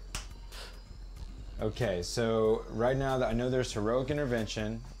 Okay, so right now I know there's heroic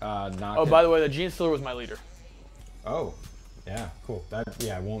intervention. Oh, by the way, the Gene Stealer was my leader. Oh, yeah, cool. That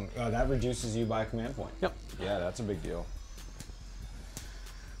reduces you by a command point. Yep. Yeah, that's a big deal.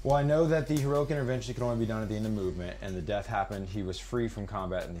 Well, I know that the heroic intervention can only be done at the end of movement, and the death happened. He was free from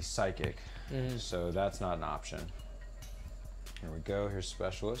combat in the psychic, so that's not an option. Here we go. Here's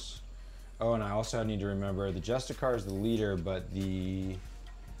specialists. Oh, and I also need to remember the Justicar is the leader, but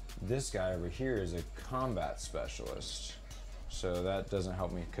this guy over here is a combat specialist, so that doesn't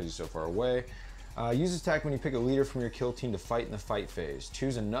help me because he's so far away. Use attack when you pick a leader from your kill team to fight in the fight phase.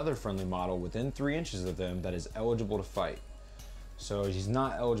 Choose another friendly model within 3 inches of them that is eligible to fight. So he's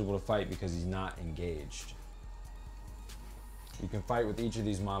not eligible to fight because he's not engaged. You can fight with each of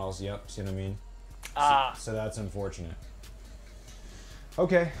these models. Yep, see what I mean? So that's unfortunate.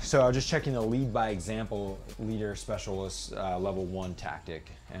 Okay, so I'm just checking the lead by example leader specialist level 1 tactic,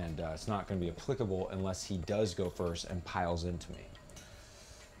 and it's not going to be applicable unless he does go first and piles into me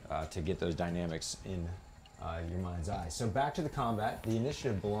to get those dynamics in your mind's eye. So back to the combat. The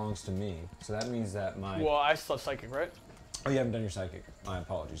initiative belongs to me, so that means that Well, I still have psychic, right? Oh, you haven't done your psychic. My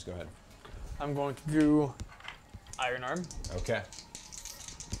apologies. Go ahead. I'm going to do Iron Arm. Okay.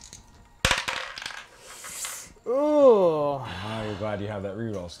 Oh. Now you're glad you have that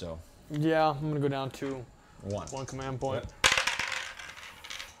reroll still. Yeah, I'm gonna go down to 1. 1 command point. Yep.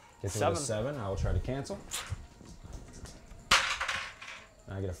 Gets to 7. I will try to cancel.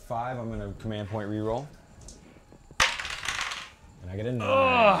 And I get a 5. I'm gonna command point reroll. And I get a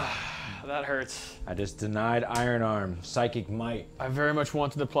 9. That hurts. I just denied Iron Arm. Psychic Might. I very much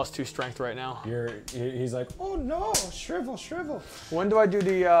wanted the +2 strength right now. He's like, oh no, shrivel, shrivel. When do I do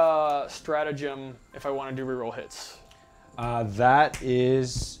the stratagem if I want to do reroll hits? That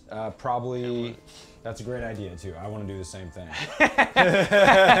is probably, that's a great idea too. I want to do the same thing.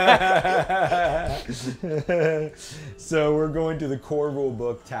 So we're going to the core rule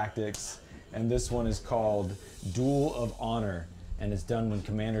book tactics, and this one is called Duel of Honor. And it's done when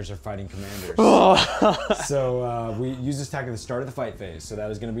commanders are fighting commanders. So we use this tactic at the start of the fight phase. So that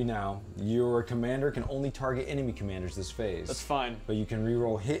is going to be now. Your commander can only target enemy commanders this phase. That's fine. But you can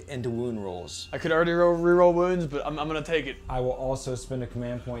reroll hit and to wound rolls. I could already reroll wounds, but I'm going to take it. I will also spend a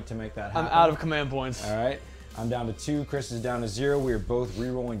command point to make that happen. I'm out of command points. All right. I'm down to 2. Chris is down to 0. We are both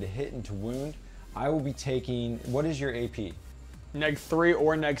rerolling to hit and to wound. I will be taking, what is your AP? -3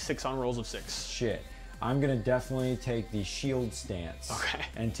 or -6 on rolls of 6. Shit. I'm gonna definitely take the shield stance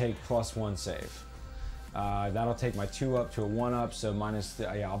and take +1 save. That'll take my 2 up to a 1 up, so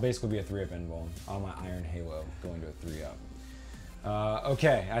yeah, I'll basically be a 3 up invuln on my Iron Halo, going to a 3 up.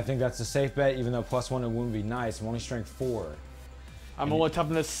 Okay, I think that's a safe bet, even though +1 to wound would be nice. I'm only strength 4. I'm only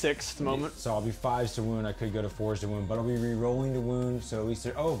toughness 6 at the moment. So I'll be 5s to wound. I could go to 4s to wound, but I'll be re-rolling to wound, so at least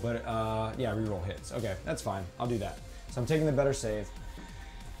yeah, re-roll hits. Okay, that's fine. I'll do that. So I'm taking the better save.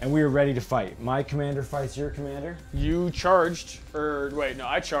 And we are ready to fight. My commander fights your commander. You charged, or wait, no,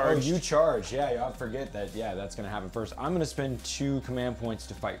 I charged. Oh, you charged. Yeah, I forget that. Yeah, that's gonna happen first. I'm gonna spend 2 command points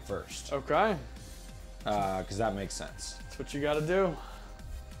to fight first. Okay. Because that makes sense. That's what you gotta do.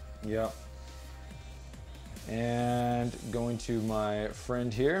 Yep. And going to my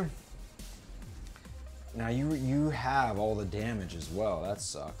friend here. Now you have all the damage as well. That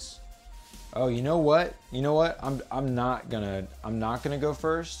sucks. Oh, you know what? You know what? I'm not gonna go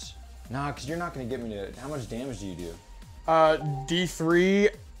first. Nah, because you're not gonna get me to. How much damage do you do? D3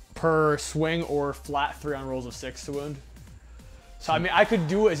 per swing or flat 3 on rolls of 6 to wound. So I mean, I could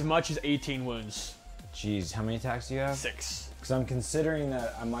do as much as 18 wounds. Jeez, how many attacks do you have? 6. Because I'm considering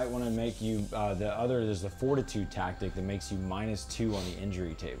that I might want to make you there's the fortitude tactic that makes you -2 on the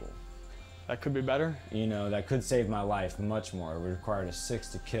injury table. That could be better. You know, that could save my life much more. It would require a 6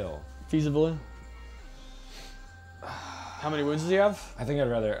 to kill. Feasibly. How many wounds does he have? I think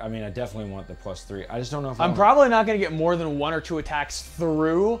I mean, I definitely want the +3. I just don't know if I'm probably not going to get more than 1 or 2 attacks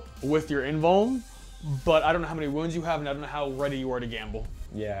through with your invuln, but I don't know how many wounds you have, and I don't know how ready you are to gamble.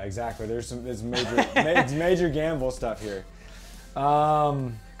 Yeah, exactly. There's major gamble stuff here.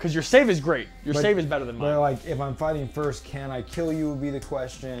 Because your save is great. Your save is better than mine. But like, if I'm fighting first, can I kill you would be the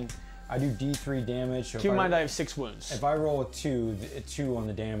question. I do D3 damage. So keep in mind I have 6 wounds. If I roll a 2 on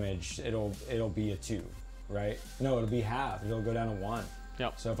the damage, it'll be a 2, right? No, it'll be half. It'll go down to 1.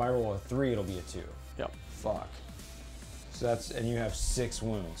 Yep. So if I roll a 3, it'll be a 2. Yep. Fuck. So and you have 6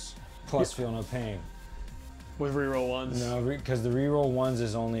 wounds plus feel no pain. With reroll 1s. No, because the reroll 1s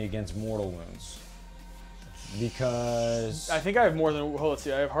is only against mortal wounds. Because I think I have more than. Well, let's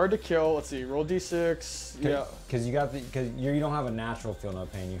see. I have hard to kill. Let's see. Roll d6. Yeah. Because you don't have a natural feel no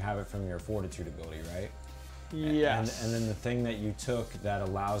pain. You have it from your fortitude ability, right? Yes. And then the thing that you took that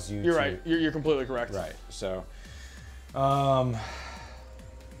allows you You're to... right. You're completely correct. Right. So,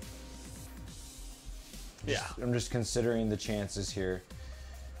 yeah. I'm just considering the chances here.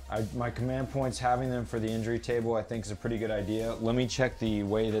 My command points, having them for the injury table, I think is a pretty good idea. Let me check the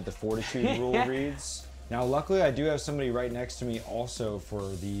way that the fortitude rule reads. Now, luckily, I do have somebody right next to me also for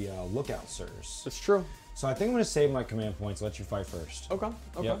the lookout sirs. That's true. So I think I'm going to save my command points, let you fight first. Okay.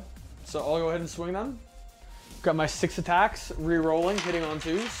 Okay. Yep. So I'll go ahead and swing them. Got my 6 attacks, re-rolling, hitting on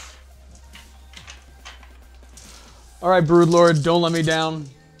 2s. All right, Broodlord, don't let me down.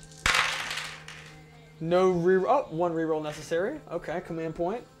 No one reroll necessary. Okay, command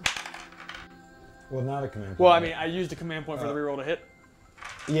point. Well, not a command point. Well, I mean, I used a command point for the reroll to hit.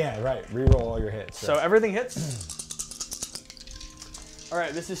 Yeah, right. Reroll all your hits. So everything hits. All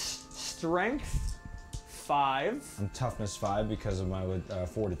right, this is strength 5. I'm toughness 5 because of my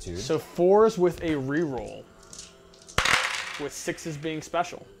fortitude. So 4s with a reroll, with 6s being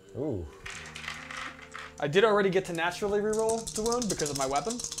special. Ooh. I did already get to naturally reroll the wound because of my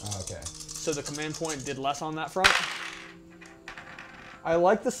weapon. Oh, okay. So the command point did less on that front. I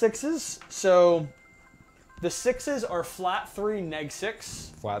like the 6s. So the 6s are flat 3, neg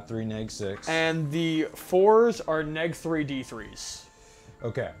 6. Flat 3, neg 6. And the 4s are neg 3, d3s.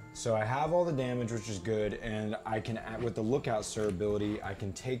 Okay, so I have all the damage, which is good, and I can, with the lookout sir ability, I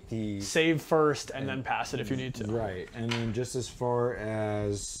can take the... Save first and then pass it if you need to. Right, and then just as far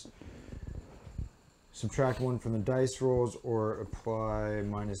as subtract 1 from the dice rolls or apply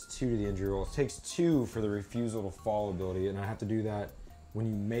 -2 to the injury roll. It takes 2 for the refusal to fall ability, and I have to do that when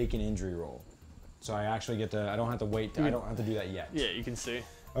you make an injury roll. So I actually get to, I don't have to wait, I don't have to do that yet. Yeah, you can see.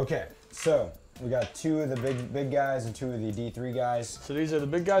 Okay, so we got 2 of the big guys and 2 of the D3 guys. So these are the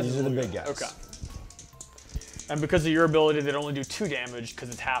big guys? These are the big guys. Okay. And because of your ability, they'd only do 2 damage because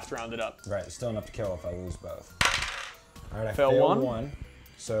it's half rounded up. Right, still enough to kill if I lose both. All right, I Fail failed one. 1.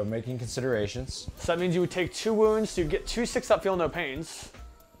 So making considerations. So that means you would take 2 wounds, so you get 2 6-up feel no pains.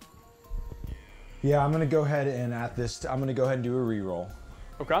 Yeah, I'm gonna go ahead and I'm gonna go ahead and do a reroll.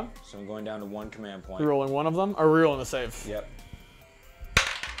 Okay. So I'm going down to 1 command point. Rerolling one of them, or rerolling the save? Yep.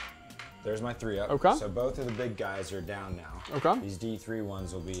 There's my 3 up. Okay. So both of the big guys are down now. Okay. These D3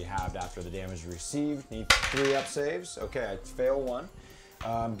 ones will be halved after the damage received. Need 3 up saves. Okay, I fail 1.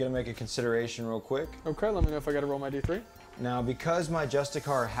 I'm gonna make a consideration real quick. Okay, let me know if I gotta roll my D3. Now, because my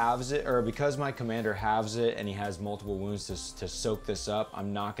Justicar halves it, or because my commander halves it and he has multiple wounds to soak this up,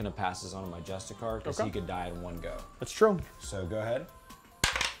 I'm not going to pass this on to my Justicar because he could die in one go. That's true. So go ahead.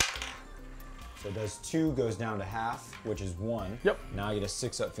 So it does 2, goes down to half, which is 1. Yep. Now I get a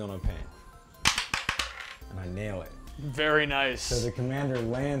 6-up, feel no pain. And I nail it. Very nice. So the commander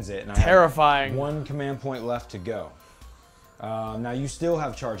lands it, and Terrifying. I have 1 command point left to go. Now you still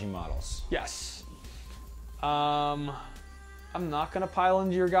have charging models. Yes. I'm not gonna pile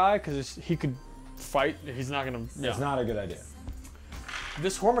into your guy because he could fight. He's not gonna. Yeah. It's not a good idea.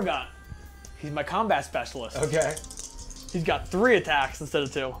 This Hormigaunt, he's my combat specialist. Okay. He's got 3 attacks instead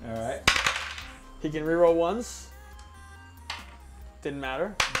of 2. All right. He can reroll 1s. Didn't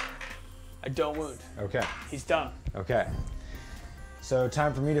matter. I don't wound. Okay. He's done. Okay. So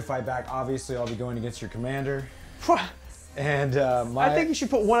time for me to fight back. Obviously, I'll be going against your commander. And I think you should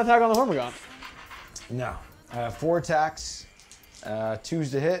put 1 attack on the Hormigaunt. No. I have 4 attacks,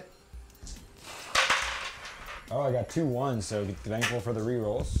 2s to hit. Oh, I got 2 1s, so thankful for the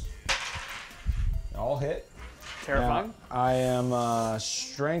rerolls. All hit. Terrifying. Now, I am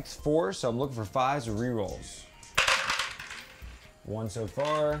strength 4, so I'm looking for 5s or rerolls. 1 so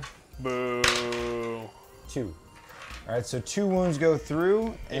far. Boo. 2. All right, so 2 wounds go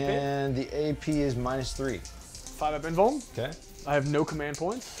through, and the AP is -3. 5-up invuln. Okay. I have no command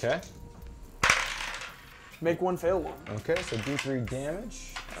points. Okay. Make 1, fail 1. Okay, so D3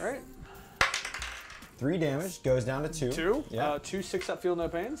 damage. All right. 3 damage, goes down to 2. 2. Yeah. 2 6-up feel no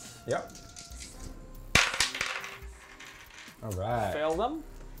pains. Yep. All right. Fail them.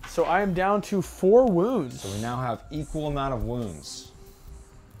 So I am down to 4 wounds. So we now have equal amount of wounds.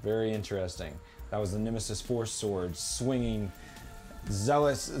 Very interesting. That was the Nemesis Force Sword swinging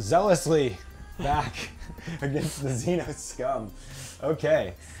zealously back against the Xeno scum.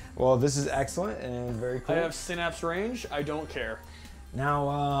 Okay. Well, this is excellent and very cool. I have synapse range. I don't care.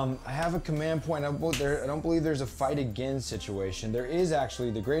 Now, I have a command point. I don't believe there's a fight again situation. There is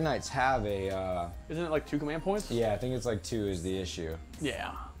actually, the Grey Knights have a... Isn't it like 2 command points? Yeah, I think it's like 2 is the issue.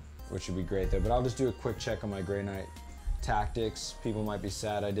 Yeah. Which would be great though. But I'll just do a quick check on my Grey Knight tactics. People might be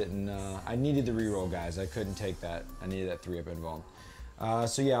sad I didn't... I needed the reroll, guys. I couldn't take that. I needed that 3-up invuln.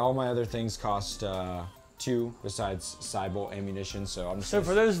 So yeah, all my other things cost 2 besides Cybele ammunition. So I'm just So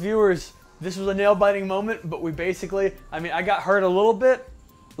for those viewers this was a nail-biting moment, but we basically, I mean, I got hurt a little bit.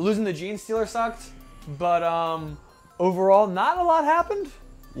 Losing the Gene Stealer sucked, but overall, not a lot happened.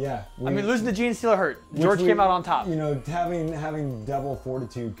 Yeah. I mean, losing the Gene Stealer hurt. George came out on top. You know, having double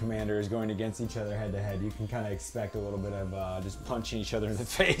fortitude commanders going against each other head to head, you can kind of expect a little bit of just punching each other in the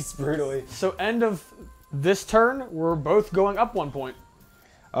face brutally. So end of this turn, we're both going up 1 point.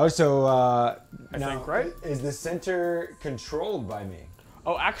 Oh, so I think, right? Is the center controlled by me?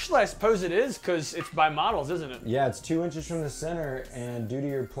 Oh, actually, I suppose it is, because it's by models, isn't it? Yeah, it's 2 inches from the center, and due to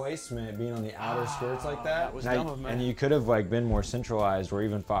your placement being on the outer skirts like that was dumb of me. and you could have like been more centralized or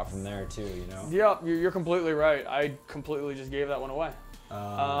even fought from there too, you know? Yep, you're completely right. I completely just gave that one away.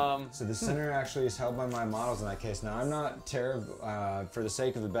 So the center actually is held by my models in that case. Now, I'm not terrible, for the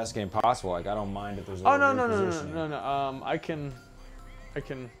sake of the best game possible, like I don't mind if there's a little repositioning. No. I can.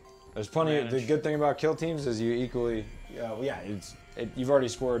 There's plenty of, the good thing about kill teams is you equally, you've already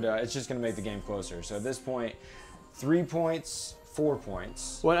scored, it's just going to make the game closer. So at this point, 3 points, 4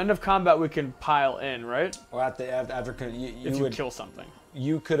 points. Well, at end of combat, we can pile in, right? Well, after if you kill something.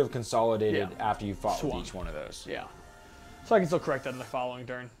 You could have consolidated after you fought with each one of those. Yeah. So I can still correct that in the following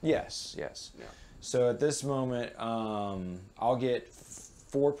turn. Yes. Yeah. So at this moment, I'll get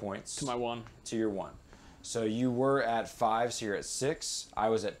 4 points. To my 1. To your 1. So you were at 5, so you're at 6. I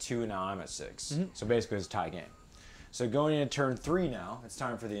was at 2, and now I'm at 6. So basically it's a tie game. So going into turn 3 now, it's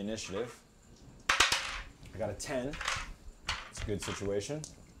time for the initiative. I got a 10. It's a good situation.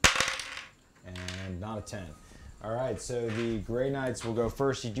 And not a 10. All right, so the Grey Knights will go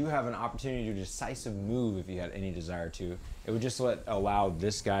first. You do have an opportunity to decisive move if you had any desire to. It would just allow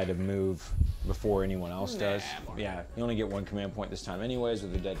this guy to move before anyone else does. Yeah, you only get 1 command point this time anyways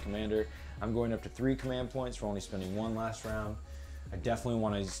with a dead commander. I'm going up to 3 command points for only spending 1 last round. I definitely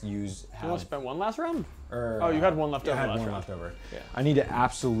want to use... You want to spend 1 last round? Or, you had 1 left over. I had 1 left over. Yeah. I need to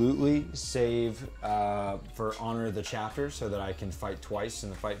absolutely save for Honor of the Chapter so that I can fight twice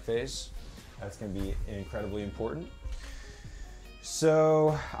in the fight phase. That's going to be incredibly important.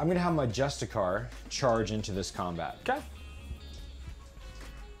 So I'm going to have my Justicar charge into this combat. Okay.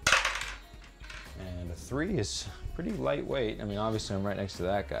 And a 3 is pretty lightweight. I mean, obviously I'm right next to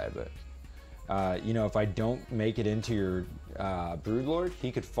that guy, but you know, if I don't make it into your Broodlord,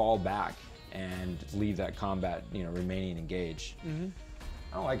 he could fall back and leave that combat, you know, remaining engaged.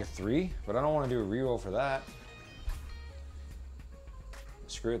 I don't like a 3, but I don't want to do a reroll for that.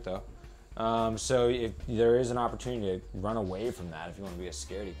 Screw it though. So if there is an opportunity to run away from that if you want to be a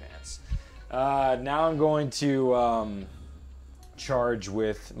scaredy pants. Now I'm going to charge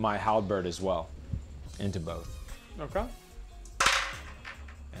with my Halberd as well into both. Okay.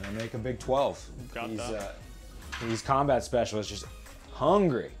 And I make a big 12. Got that. He's combat specialist, just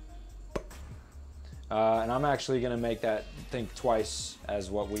hungry. And I'm actually going to make that think twice as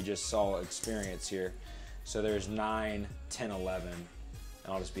what we just saw experience here. So there's 9, 10, 11.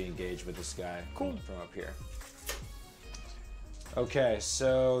 And I'll just be engaged with this guy from up here. Okay,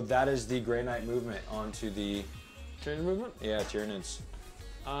 so that is the Grey Knight movement onto the... Tyranid movement? Yeah, Tyranids.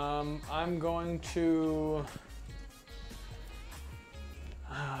 I'm going to...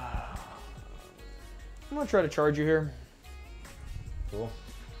 I'm going to try to charge you here. Cool.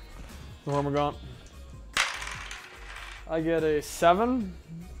 The Hormigaunt. I get a 7.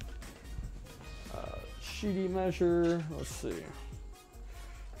 Sheedy measure, let's see.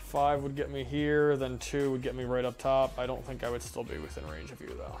 5 would get me here, then 2 would get me right up top. I don't think I would still be within range of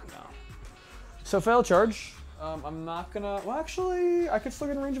you though, no. So fail charge. I'm not gonna, well actually, I could still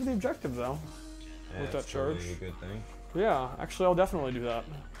get in range of the objective though. Yeah, with that charge. Totally a good thing. Yeah, actually I'll definitely do that.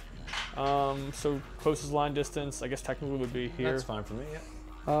 So closest line distance, I guess technically would be here. That's fine for me, yeah.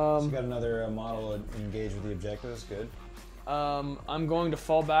 So you got another model engaged with the objective, that's good. I'm going to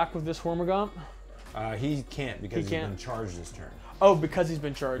fall back with this Hormigaunt. He can't because he's been charged this turn. Oh, because he's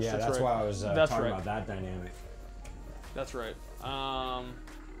been charged. Yeah, that's right. why I was talking about that dynamic. That's right. So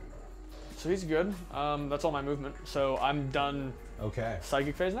he's good. That's all my movement. So I'm done. Okay.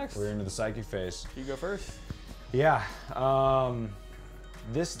 Psychic phase next. We're into the psychic phase. You go first. Yeah.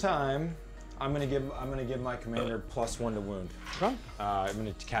 This time I'm gonna give my commander +1 to wound. Okay. I'm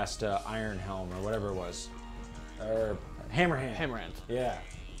gonna cast Iron Helm or whatever it was, or Hammer Hand. Hammer Hand. Yeah.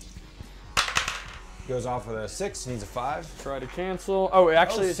 Goes off with a 6, needs a 5. Try to cancel. Oh, it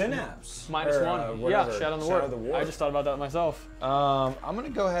actually is Synapse. -1. Yeah, Shadow of the War. I just thought about that myself. I'm gonna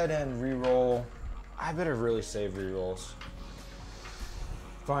go ahead and re-roll. I better really save re-rolls.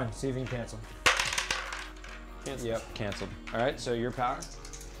 Fine, see if you can cancel. Cancel. Yep, canceled. All right, so your power.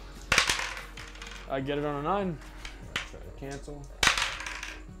 I get it on a 9. Try to cancel.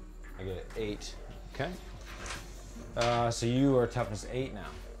 I get an 8. Okay. So you are toughness 8 now.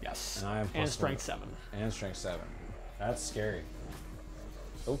 Yes. And I am and strength 7. And strength 7. That's scary.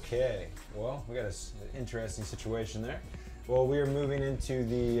 Okay. Well, we got an interesting situation there. Well, we are moving into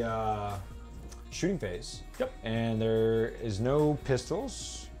the shooting phase. Yep. And there is no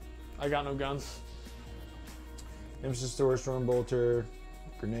pistols. I got no guns. Nemesis Thor, Storm Bolter,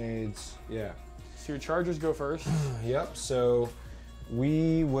 grenades. Yeah. So your chargers go first. Yep. So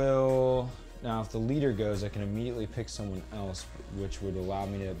we will. Now, if the leader goes, I can immediately pick someone else, which would allow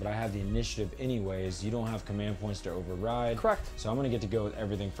me to, but I have the initiative anyways. You don't have command points to override. Correct. So I'm going to get to go with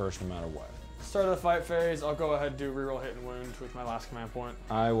everything first no matter what. Start of the fight phase, I'll go ahead and do reroll hit and wound with my last command point.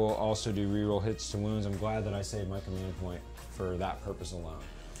 I will also do reroll hits to wounds. I'm glad that I saved my command point for that purpose alone.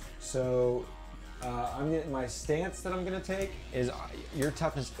 So my stance that I'm going to take is your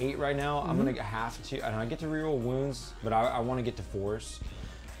toughness 8 right now. I'm going to have to, and I get to reroll wounds, but I want to get to force.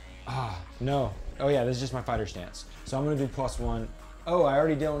 No. Oh yeah, this is just my fighter stance. So I'm gonna do +1. Oh, I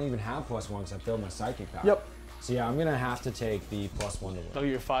already don't even have +1 because I filled my psychic power. Yep. So yeah, I'm gonna have to take the +1 to win. That'll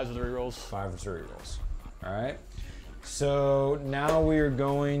give you 5s with the rerolls. 5 with the rerolls. All right. So now we are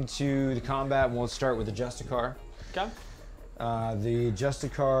going to the combat, and we'll start with the Justicar. Okay. The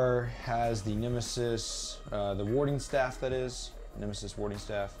Justicar has the Nemesis, the warding staff that is. Nemesis warding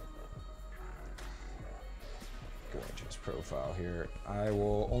staff. Go into his profile here. I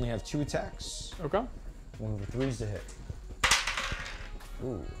will only have 2 attacks. Okay. 1 with 3s to hit.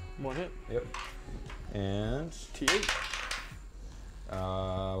 Ooh. 1 hit. Yep. And T8.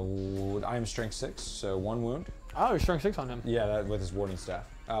 I am strength 6, so 1 wound. Oh, you're strength 6 on him. Yeah, that with his warding staff.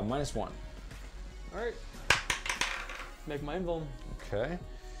 -1. All right. Make my invuln. Okay.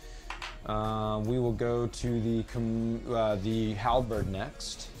 We will go to the halberd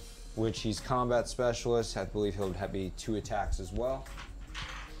next, which he's combat specialist. I believe he'll have 2 attacks as well.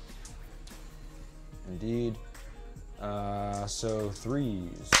 Indeed. So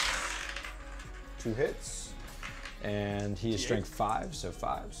 3s. 2 hits. And he is strength 5, so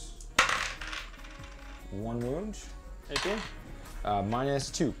 5s. 1 wound. 18.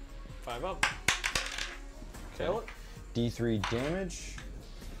 -2. 5 up. Fail it. D3 damage.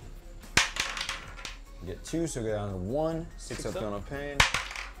 Get 2, so go down to 1. 6 up, feeling no pain.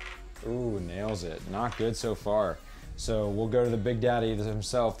 Ooh, nails it. Not good so far. So we'll go to the big daddy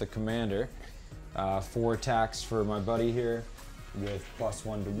himself, the commander. 4 attacks for my buddy here with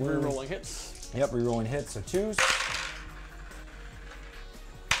 +1 to wound. Rerolling hits. Yep, rerolling hits, so 2s.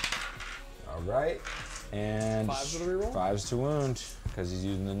 All right. And 5s with a reroll? 5s to wound, because he's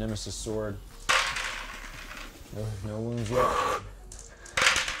using the Nemesis sword. No wounds yet.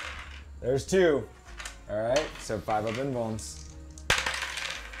 There's 2. All right, so 5 up invulns.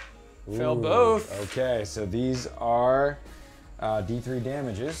 Fail both. Okay, so these are D3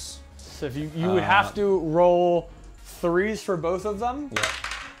 damages. So if you would have to roll 3s for both of them. Yep.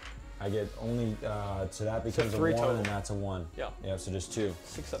 I get only, so that becomes a 3 1 total. and that's a 1. Yeah. Yep, so just 2.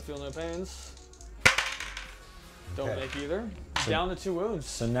 6 up, feel no pains. Don't Okay. make either. Down to 2 wounds.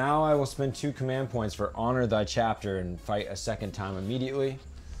 So now I will spend 2 command points for Honor Thy Chapter and fight a second time immediately.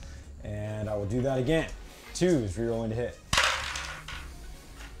 And I will do that again. 2s, rerolling to hit.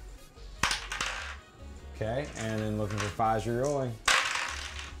 Okay, and then looking for 5s, rerolling.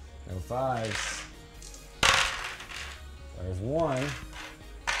 No 5s. There's 1.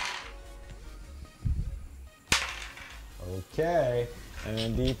 Okay, and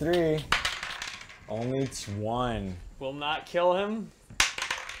then D3. Only 1. Will not kill him.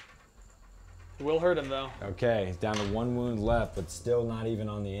 Will hurt him though. Okay, he's down to 1 wound left, but still not even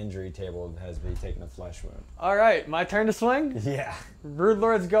on the injury table. Has been taking a flesh wound. All right, my turn to swing. Yeah. Brood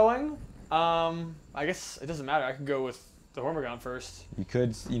Lord's going. I guess it doesn't matter. I could go with the Hormagaun first. You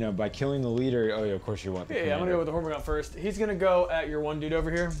could, you know, by killing the leader. Oh yeah, of course you want the Yeah, I'm gonna go with the Hormagaun first. He's gonna go at your 1 dude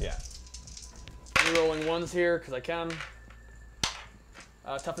over here. Yeah. Rerolling 1s here because I can.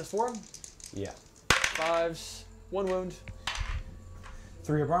 Toughness 4. Yeah. 5s. 1 wound.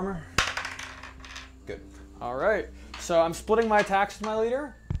 3 up armor. Good. All right. So I'm splitting my attacks with my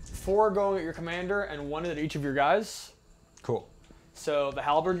leader. 4 going at your commander and 1 at each of your guys. Cool. So the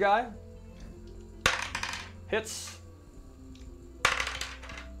halberd guy hits,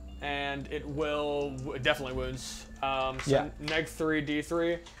 and it will definitely wounds. So yeah. neg 3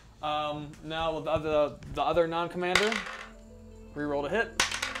 D3. Now with the other non-commander, reroll to hit.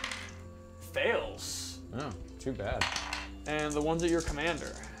 Fails. Oh, too bad. And the ones at your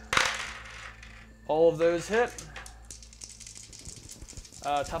commander. All of those hit.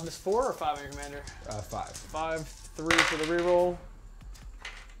 Toughness 4 or 5 on your commander? 5. 5, 3 for the reroll.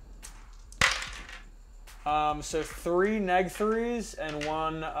 So 3 neg 3s and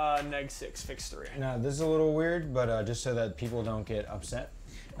 1 neg 6 fixed 3. Now this is a little weird, but just so that people don't get upset,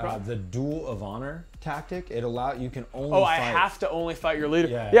 The Duel of Honor tactic, it you can only Oh, fight. I have to only fight your leader.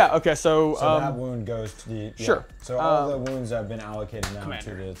 Yeah. Yeah. Okay. So. So that wound goes to the. Sure. Yeah. So all the wounds have been allocated now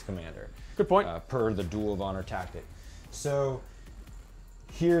Commander. to its commander. Good point. Per the Duel of Honor tactic. So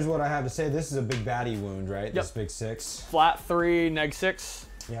here's what I have to say. This is a big baddie wound, right? Yep. This big 6. Flat 3, neg 6.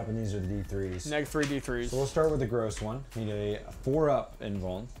 Yep, and these are the D3s. Neg 3 D3s. So we'll start with the gross one. Need a 4-up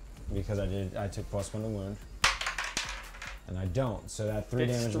invuln because I took +1 to wound. And I don't, so that 3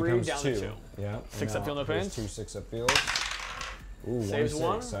 It's damage 3 becomes down 2. to 2. Yeah. 6 up, feel no pains. 2 6-up feels. Ooh, Saves 1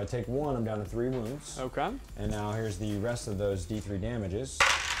 1. 6. So I take 1, I'm down to 3 wounds. Okay. And now here's the rest of those D3 damages.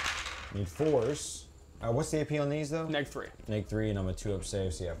 Need 4s. What's the AP on these though? Neg 3. Neg 3, and I'm a 2-up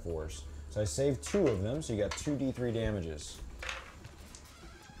save, so you have 4s. So I saved 2 of them, so you got 2 D3 damages.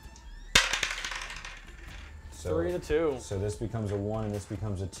 So, 3 to 2. So this becomes a 1 and this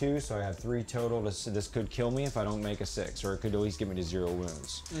becomes a 2, so I have 3 total. This could kill me if I don't make a 6, or it could at least get me to 0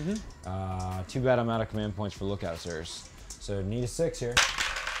 wounds. Too bad I'm out of command points for lookout, sirs. So need a 6 here.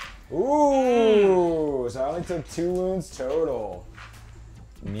 Ooh! So I only took 2 wounds total.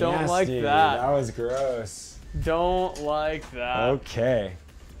 Don't like Nasty. that. That was gross. Don't like that. Okay.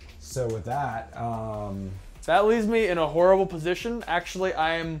 So with that, That leaves me in a horrible position. Actually,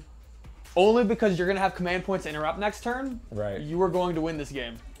 I am only because you're gonna have command points to interrupt next turn. right. You are going to win this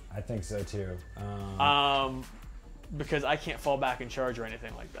game. I think so too. Because I can't fall back and charge or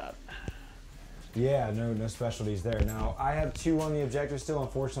anything like that. Yeah, no specialties there. Now I have 2 on the objective still.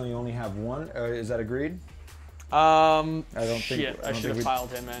 Unfortunately, you only have 1. Is that agreed? I don't think- shit, I I don't should think have we-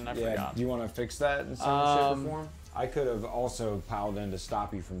 piled him in. I Yeah. forgot. Do you want to fix that in some shape or form? I could have also piled in to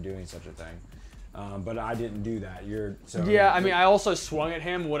stop you from doing such a thing, but I didn't do that. Yeah, I mean, I also swung at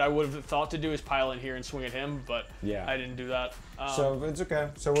him. What I would have thought to do is pile in here and swing at him, but Yeah. I didn't do that. So it's okay.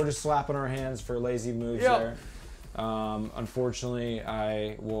 So we're just slapping our hands for lazy moves Yep. there. Unfortunately,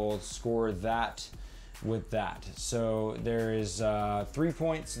 I will score that with that. So there is 3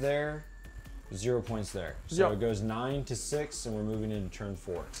 points there, 0 points there. So Yep. it goes 9 to 6, and we're moving into turn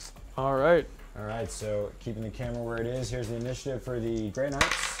 4. All right. All right, so keeping the camera where it is. Here's the initiative for the Grey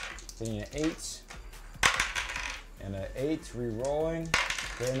Knights. Getting an 8 and an 8, re-rolling.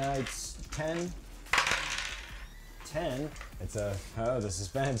 Grey Knights 10. 10. It's the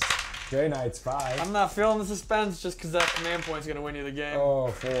suspense. Grey Knights 5. I'm not feeling the suspense just because that command point's gonna win you the game. Oh,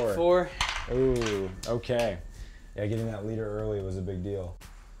 4. 4. Ooh, okay. Yeah, getting that leader early was a big deal.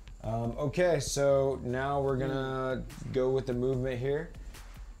 Okay, so now we're gonna go with the movement here.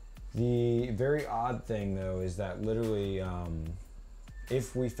 The very odd thing though is that literally,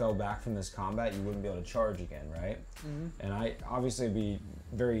 if we fell back from this combat, you wouldn't be able to charge again, right? And I obviously it'd be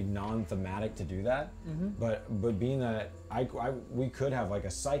very non-thematic to do that, but being that we could have like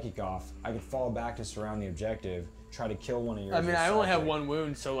a psychic off, I could fall back to surround the objective, try to kill one of yours. I mean, with I only have psychic. 1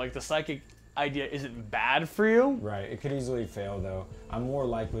 wound, so like the psychic idea isn't bad for you. Right, it could easily fail though. I'm more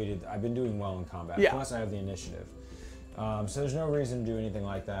likely to, I've been doing well in combat, Yeah. plus I have the initiative. So there's no reason to do anything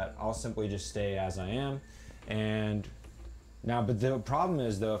like that. I'll simply just stay as I am. And now, but the problem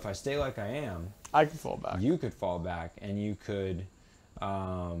is though, if I stay like I am, I can fall back. you could fall back and you could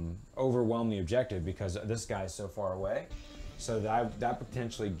overwhelm the objective because this guy's so far away. So that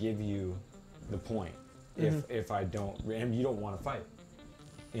potentially give you the point if I don't, and you don't want to fight,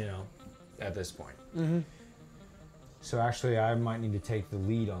 you know, at this point. So actually I might need to take the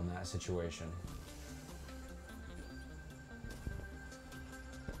lead on that situation.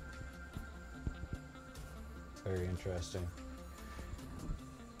 Very interesting.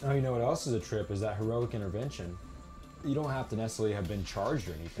 Oh, you know what else is a trip is that heroic intervention. You don't have to necessarily have been charged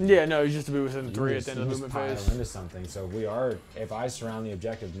or anything. Yeah, no, just to be within You 3 at just- the end of you the just movement pile phase. into something. So if I surround the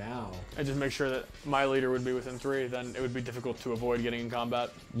objective now, And just make sure that my leader would be within 3, then it would be difficult to avoid getting in combat.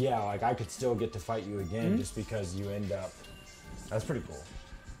 yeah, like I could still get to fight you again just because you end up. That's pretty cool.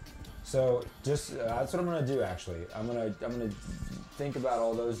 So just that's what I'm gonna do. Actually, I'm gonna think about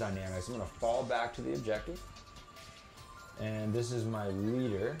all those dynamics. I'm gonna fall back to the objective, and this is my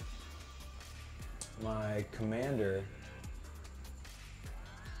leader. My commander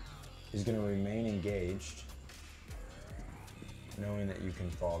is gonna remain engaged, knowing that you can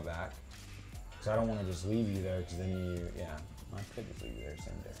fall back. So I don't want to just leave you there because then I could just leave you there,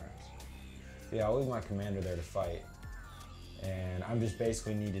 same difference. Yeah, I'll leave my commander there to fight. And I'm just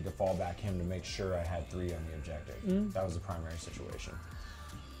basically needed to fall back him to make sure I had 3 on the objective. That was the primary situation.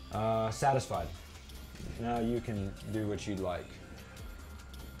 Satisfied. Now you can do what you'd like.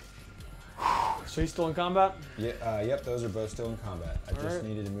 So he's still in combat? Yeah, yep, those are both still in combat. I just Alright.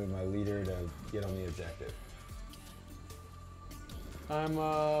 needed to move my leader to get on the objective. I'm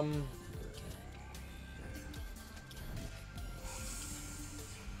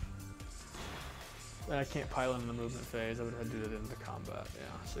I can't pile in the movement phase. I would have to do that in the combat. Yeah.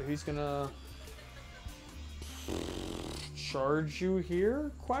 So he's gonna charge you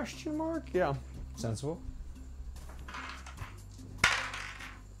here? Question mark? Yeah. Sensible. I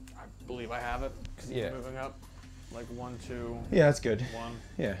believe I have it. Cause he's moving up. Like 1, 2. Yeah, that's good. 1.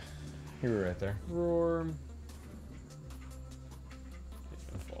 Yeah. You were right there. Roar. He's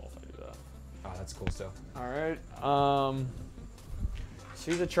gonna fall if I do that. Oh, that's cool still. All right.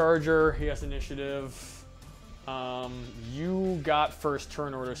 So he's a charger. He has initiative. You got first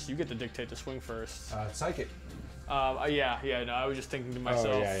turn order, so you get to dictate the swing first. Psychic. Yeah. No, I was just thinking to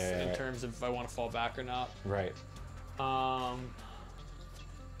myself in terms of if I want to fall back or not. Right. Because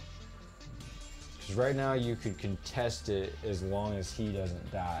right now you could contest it as long as he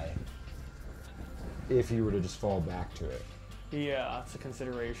doesn't die. If he were to just fall back to it. Yeah, that's a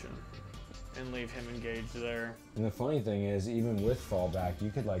consideration. And leave him engaged there. And the funny thing is, even with fallback,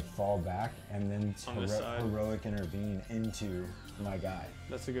 you could like fall back and then heroic intervene into my guy.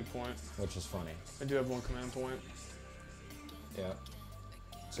 That's a good point. Which is funny. I do have 1 command point. Yeah.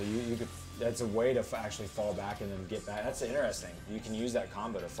 So you could, that's a way to actually fall back and then get back. That's interesting. You can use that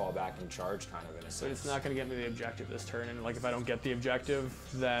combo to fall back and charge kind of in a sense. But it's not going to get me the objective this turn. And like if I don't get the objective,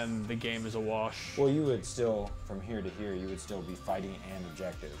 then the game is a wash. Well, you would still, from here to here, you would still be fighting and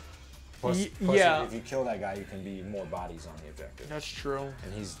objective. Plus, yeah. If you kill that guy, you can be more bodies on the objective. That's true.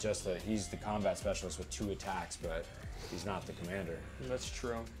 And he's just he's the combat specialist with 2 attacks, but he's not the commander. That's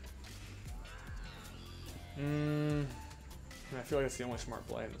true. I feel like it's the only smart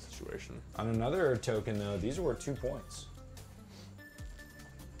play in this situation. On another token, though, these are worth 2 points.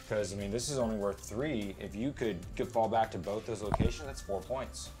 Because, I mean, this is only worth 3. If you could fall back to both those locations, that's 4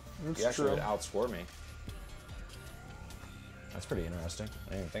 points. You actually would outscore me. That's pretty interesting. I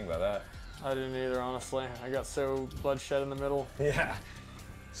didn't even think about that. I didn't either, honestly. I got so bloodshed in the middle. Yeah.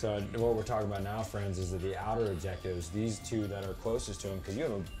 So what we're talking about now, friends, is that the outer objectives, these 2 that are closest to him, because you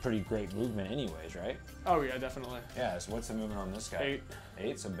have a pretty great movement anyways, right? Oh, yeah, definitely. Yeah, so what's the movement on this guy? 8.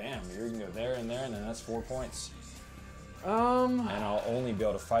 8, so bam, you can go there, and then that's 4 points. And I'll only be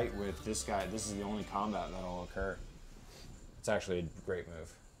able to fight with this guy. This is the only combat that'll occur. It's actually a great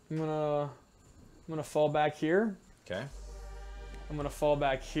move. I'm gonna fall back here. Okay. I'm gonna fall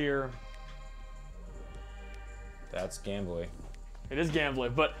back here. That's gambly. It is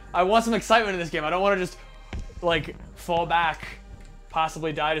gambling, but I want some excitement in this game. I don't want to just like fall back,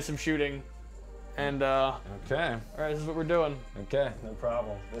 possibly die to some shooting, and okay. All right, this is what we're doing. Okay, no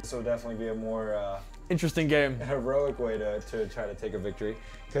problem. This will definitely be a more interesting game. Heroic way to try to take a victory,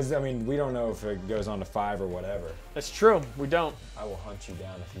 because I mean we don't know if it goes on to 5 or whatever. That's true. We don't. I will hunt you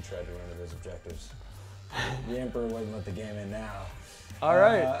down if you try to run into those objectives. The Emperor wouldn't let the game in now. All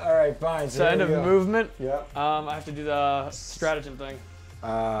right. All right, fine. So end of movement. Yep. I have to do the stratagem thing.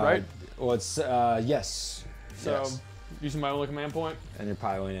 Right? Well, it's yes. So yes. Using my only command point. And you're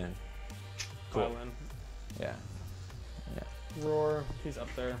piling in. Cool. Pile in. Yeah. Yeah. Roar. He's up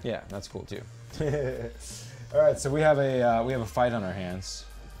there. Yeah, that's cool too. All right, so we have a fight on our hands,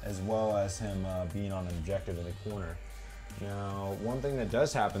 as well as him being on an objective in the corner. Now, one thing that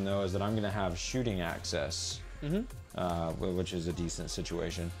does happen though is that I'm going to have shooting access, which is a decent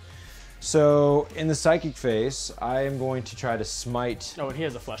situation. So in the psychic phase, I am going to try to smite. Oh, and he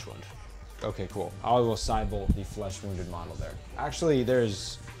has a flesh wound. Okay, cool. I will sidebolt the flesh wounded model there. Actually,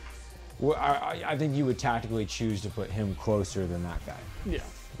 there's. I think you would tactically choose to put him closer than that guy. Yeah.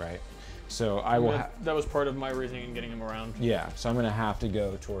 Right. So I will. That was part of my reasoning in getting him around. Yeah. So I'm going to have to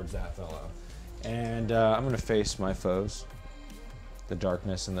go towards that fellow, and I'm going to face my foes. The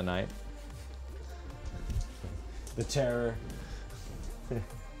darkness and the night. The terror.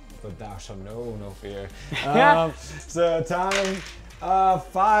 But thou shalt know no fear. So time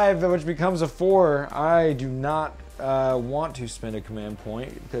 5, which becomes a 4. I do not want to spend a command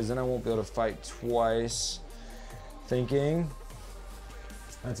point because then I won't be able to fight twice. Thinking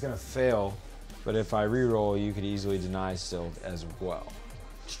that's gonna fail, but if I reroll, you could easily deny still as well.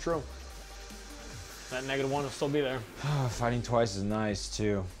 It's true. That -1 will still be there. Fighting twice is nice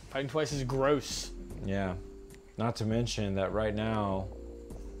too. Fighting twice is gross. Yeah. Not to mention that right now,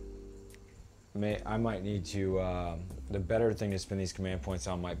 I might need to, the better thing to spend these command points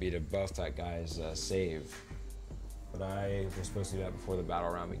on might be to buff that guy's save. But I was supposed to do that before the battle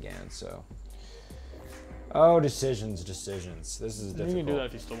round began, so. Oh, decisions. This is difficult. You can do that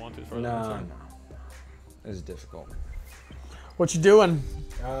if you still want to. No. This is difficult. What you doing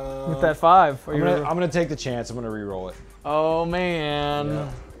with that 5? I'm gonna take the chance. I'm gonna re-roll it. Oh, man.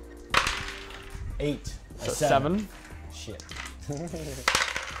 Yeah. 8. So 7. Shit.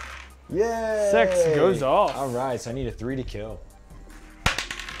 Yay! 6 goes off. All right, so I need a 3 to kill.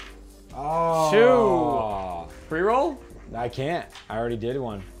 Oh. 2. Reroll? I can't. I already did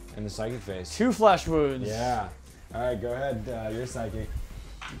one in the psychic phase. 2 flesh wounds. Yeah. All right, go ahead. You're psychic.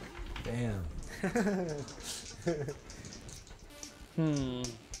 Damn.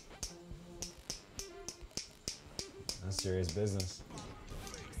 That's serious business.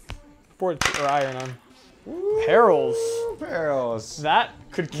 Fortitude or iron on. Perils. Perils. That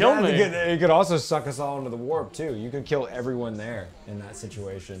could kill me. It could also suck us all into the warp too. You could kill everyone there in that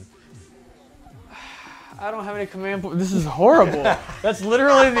situation. I don't have any command points. This is horrible. That's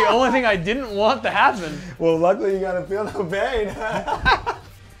literally the only thing I didn't want to happen. Well, luckily you gotta feel no pain.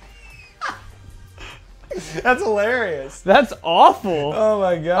 That's hilarious. That's awful. Oh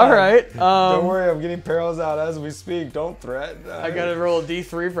my god. All right. Don't worry, I'm getting perils out as we speak. Don't threaten. I gotta roll a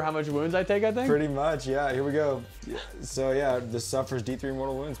D3 for how much wounds I take, I think? Pretty much, yeah. Here we go. So yeah, this suffers D3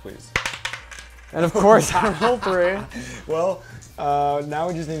 mortal wounds, please. And of course, I roll 3. Well, now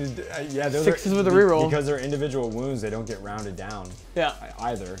we just need to, yeah, those 6s with a reroll. Because they're individual wounds, they don't get rounded down. Yeah.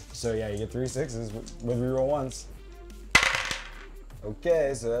 Either. So yeah, you get 3 6s with reroll 1s.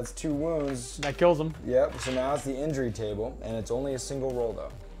 Okay, so that's 2 wounds. That kills him. Yep, so now it's the injury table, and it's only a single roll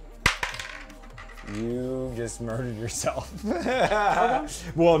though. You just murdered yourself. Okay.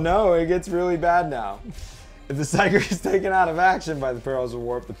 Well, no, it gets really bad now. If the psychic is taken out of action by the perils of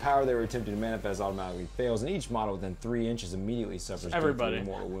warp, the power they were attempting to manifest automatically fails, and each model within 3 inches immediately suffers everybody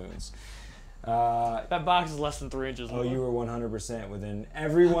mortal wounds. That box is less than 3 inches. Oh, you were 100% within.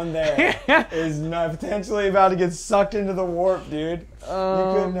 Everyone there is not potentially about to get sucked into the warp, dude. You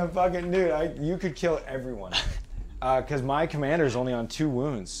couldn't have fucking, dude. You could kill everyone. Because my commander is only on 2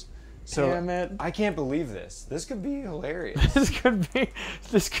 wounds. So damn it. I can't believe this. This could be hilarious. This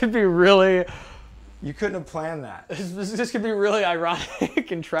could be really. You couldn't have planned that. This could be really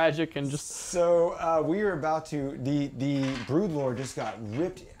ironic and tragic and just. So we are about to. The Broodlord just got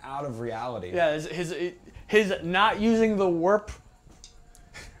ripped out of reality. Yeah, his not using the warp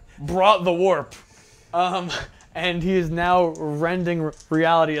brought the warp, and he is now rending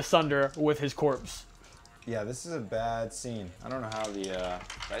reality asunder with his corpse. Yeah, this is a bad scene. I don't know how the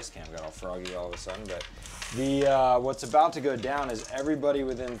dice cam got all froggy all of a sudden, but the what's about to go down is everybody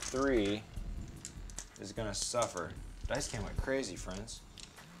within 3 is gonna suffer. Dice cam went crazy, friends.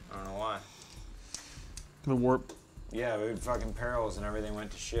 I don't know why. The warp. Yeah, we had fucking perils and everything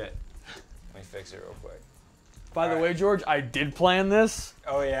went to shit. Let me fix it real quick. By the way, George, I did plan this.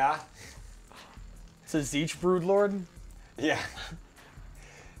 Oh yeah? It's a Zeech Broodlord. Yeah.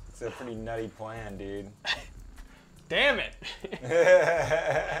 It's a pretty nutty plan, dude. Damn it.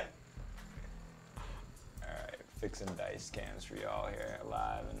 Alright, fixing dice cams for y'all here,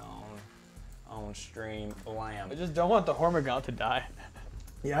 live and on stream. Blam. I just don't want the Hormigaunt to die.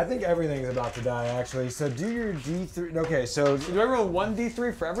 Yeah, I think everything's about to die, actually. So do your D3. Okay, so do I roll 1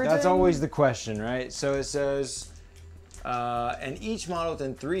 D3 for everything? That's always the question, right? So it says, and each model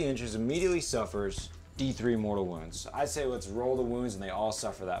within 3 inches immediately suffers D3 mortal wounds. I say let's roll the wounds and they all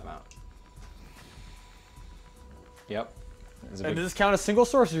suffer that amount. Yep. And does this count as single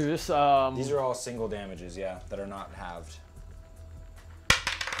source or just? These are all single damages, yeah, that are not halved.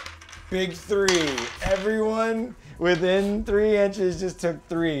 Big 3. Everyone within 3 inches just took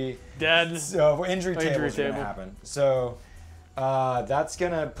 3. Dead. So injury table is gonna happen. So that's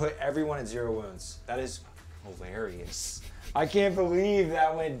gonna put everyone at 0 wounds. That is hilarious. I can't believe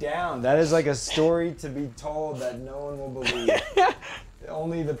that went down. That is like a story to be told that no one will believe.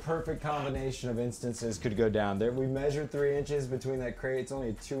 Only the perfect combination of instances could go down. There, we measured 3 inches between that crate. It's only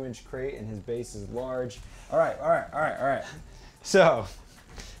a 2-inch crate, and his base is large. All right. So,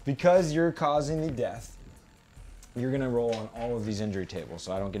 because you're causing the death, you're gonna roll on all of these injury tables,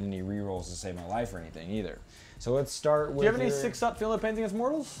 so I don't get any re-rolls to save my life or anything either. So let's start with. Do you have any 6-up feel no pain against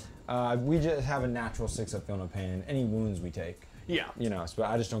mortals? We just have a natural 6-up feel no pain in any wounds we take. Yeah. You know, but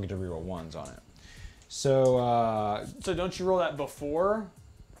I just don't get to re-roll 1s on it. So. So don't you roll that before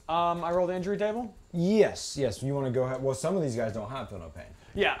I roll the injury table? Yes. You want to go ahead? Well, some of these guys don't have feel no pain.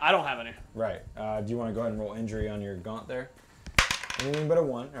 Yeah, I don't have any. Right. Do you want to go ahead and roll injury on your gaunt there? Anything but a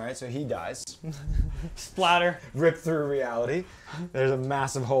 1. All right, so he dies. Splatter. Rip through reality. There's a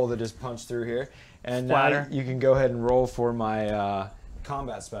massive hole that just punched through here. And Splatter. now you can go ahead and roll for my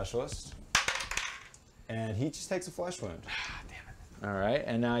combat specialist. And he just takes a flesh wound. Damn it. All right,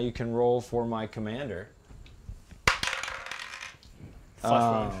 and now you can roll for my commander. Flesh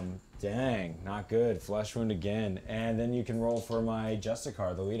wound. Dang, not good. Flesh wound again. And then you can roll for my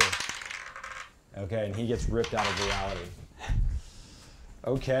Justicar, the leader. Okay, and he gets ripped out of reality.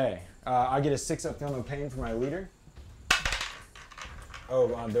 Okay, I get a 6-up feel no pain for my leader. Oh,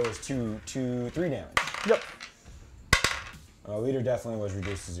 there was 3 damage. Yep. Leader definitely was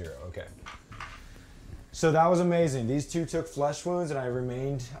reduced to 0. Okay. So that was amazing. These two took flesh wounds, and I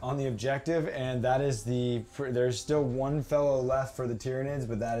remained on the objective, and that is there's still one fellow left for the Tyranids,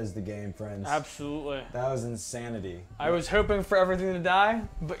 but that is the game, friends. Absolutely. That was insanity. I was hoping for everything to die,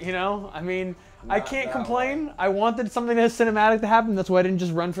 but you know, I mean, I can't complain. I wanted something that cinematic to happen. That's why I didn't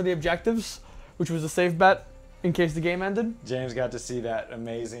just run for the objectives, which was a safe bet in case the game ended. James got to see that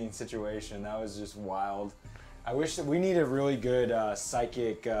amazing situation. That was just wild. I wish that we need a really good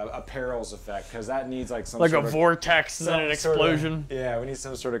psychic apparels effect, because that needs like some like sort a of vortex and then an explosion. Yeah, we need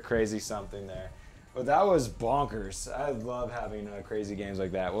some sort of crazy something there. But that was bonkers. I love having crazy games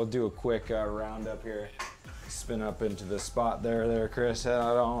like that. We'll do a quick roundup here. Spin up into the spot there, Chris. Head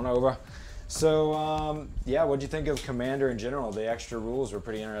on over. So, yeah, what'd you think of Commander in general? The extra rules were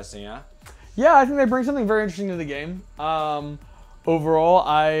pretty interesting, yeah? Yeah, I think they bring something very interesting to the game. Overall,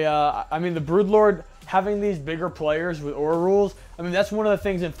 I mean, the Broodlord, having these bigger players with aura rules, I mean, that's one of the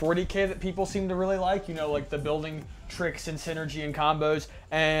things in 40k that people seem to really like, you know, like the building tricks and synergy and combos.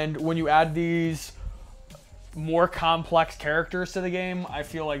 And when you add these more complex characters to the game, I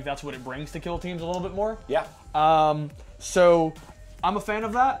feel like that's what it brings to kill teams a little bit more. Yeah. So I'm a fan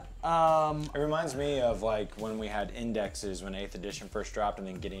of that. It reminds me of like when we had indexes when 8th edition first dropped, and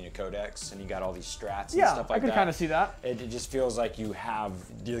then getting a codex, and you got all these strats and stuff like that. I could kind of see that. It just feels like you have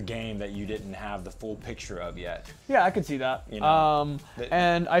the game that you didn't have the full picture of yet. Yeah, I could see that. You know,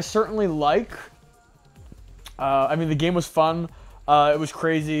 and I certainly like, I mean, the game was fun. It was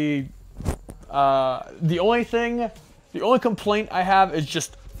crazy. The only complaint I have is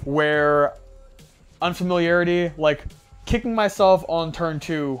just where unfamiliarity, like kicking myself on turn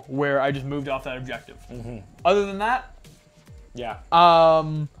 2 where I just moved off that objective. Other than that, yeah.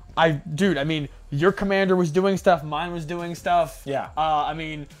 I mean, your commander was doing stuff, mine was doing stuff. Yeah. I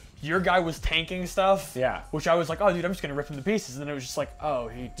mean, your guy was tanking stuff. Yeah. Which I was like, oh, dude, I'm just gonna rip him to pieces. And then it was just like, oh,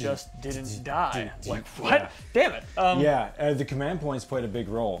 he just didn't die. Like, what? Yeah. Damn it. Yeah, the command points played a big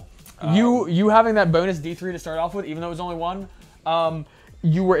role. You having that bonus D3 to start off with, even though it was only 1,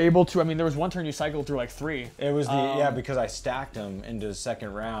 you were able to, I mean, there was one turn you cycled through like 3. It was yeah, because I stacked them into the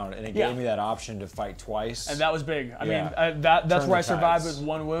second round, and it gave me that option to fight twice. And that was big. I mean, that's where I survived with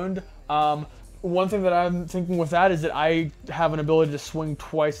 1 wound. One thing that I'm thinking with that is that I have an ability to swing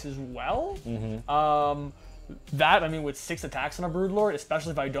twice as well. That, I mean, with 6 attacks on a Broodlord,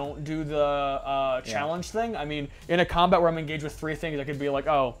 especially if I don't do the challenge thing, I mean, in a combat where I'm engaged with 3 things, I could be like,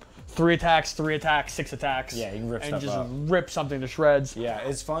 oh, 3 attacks, 3 attacks, 6 attacks. Yeah, you can rip and stuff just up. rip something to shreds. Yeah,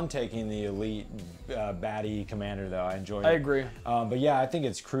 it's fun taking the elite baddie commander, though. I enjoy it. I agree. But yeah, I think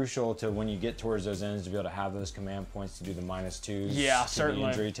it's crucial to, when you get towards those ends, to be able to have those command points to do the -2s. Yeah, to certainly. the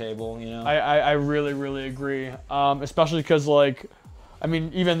injury table, you know? I really, really agree. Especially because, like, I mean,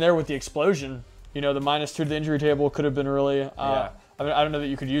 even there with the explosion, you know, the -2 to the injury table could have been really, yeah. I mean, I don't know that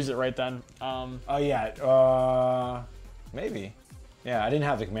you could use it right then. Oh, yeah, maybe. Yeah, I didn't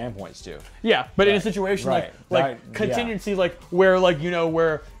have the command points too. Yeah, but in a situation like contingency, like where, like, you know,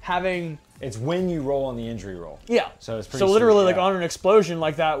 where having, it's when you roll on the injury roll. Yeah. So it's pretty. So literally, sweet, like on an explosion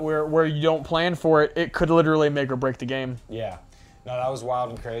like that, where you don't plan for it, it could literally make or break the game. Yeah. No, that was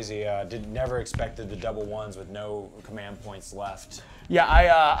wild and crazy. Never expected the double 1s with no command points left. Yeah,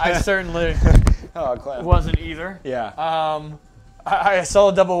 I certainly wasn't either. Yeah. I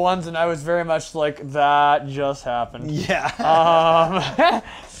saw the double 1s and I was very much like, that just happened. Yeah.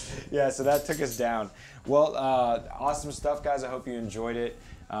 Yeah, so that took us down. Well, awesome stuff, guys. I hope you enjoyed it.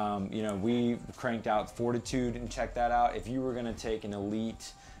 You know, we cranked out Fortitude, and check that out. If you were going to take an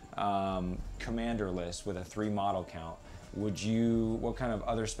elite commander list with a 3 model count, what kind of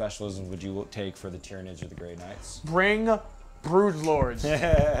other specialisms would you take for the Tyranids or the Grey Knights? Bring Broodlords.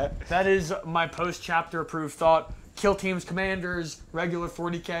 That is my post-chapter approved thought. Kill teams, commanders, regular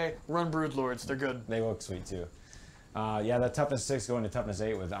 40k, run Broodlords. They're good. They look sweet too. Yeah, that toughness 6 going to toughness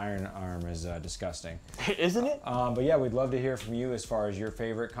 8 with Iron Arm is disgusting. Isn't it? But yeah, we'd love to hear from you as far as your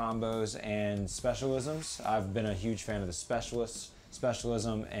favorite combos and specialisms. I've been a huge fan of the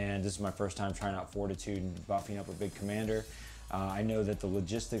specialism, and this is my first time trying out Fortitude and buffing up a big commander. I know that the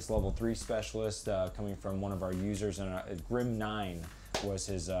logistics level 3 specialist coming from one of our users, and Grim9 was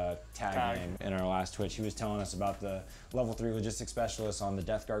his tag name in our last Twitch. He was telling us about the level 3 logistics specialist on the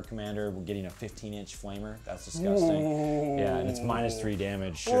Death Guard commander. We're getting a 15-inch flamer. That's disgusting. Ooh. Yeah, and it's -3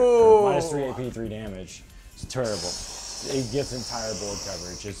 damage. -3 AP, 3 damage. It's terrible. It gets entire board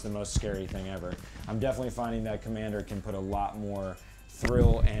coverage. It's the most scary thing ever. I'm definitely finding that commander can put a lot more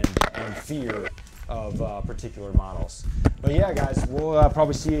thrill and fear of particular models. But yeah, guys, we'll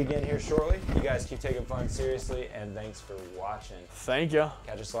probably see you again here shortly. You guys keep taking fun seriously, and thanks for watching. Thank you.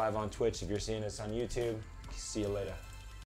 Catch us live on Twitch if you're seeing us on YouTube. See you later.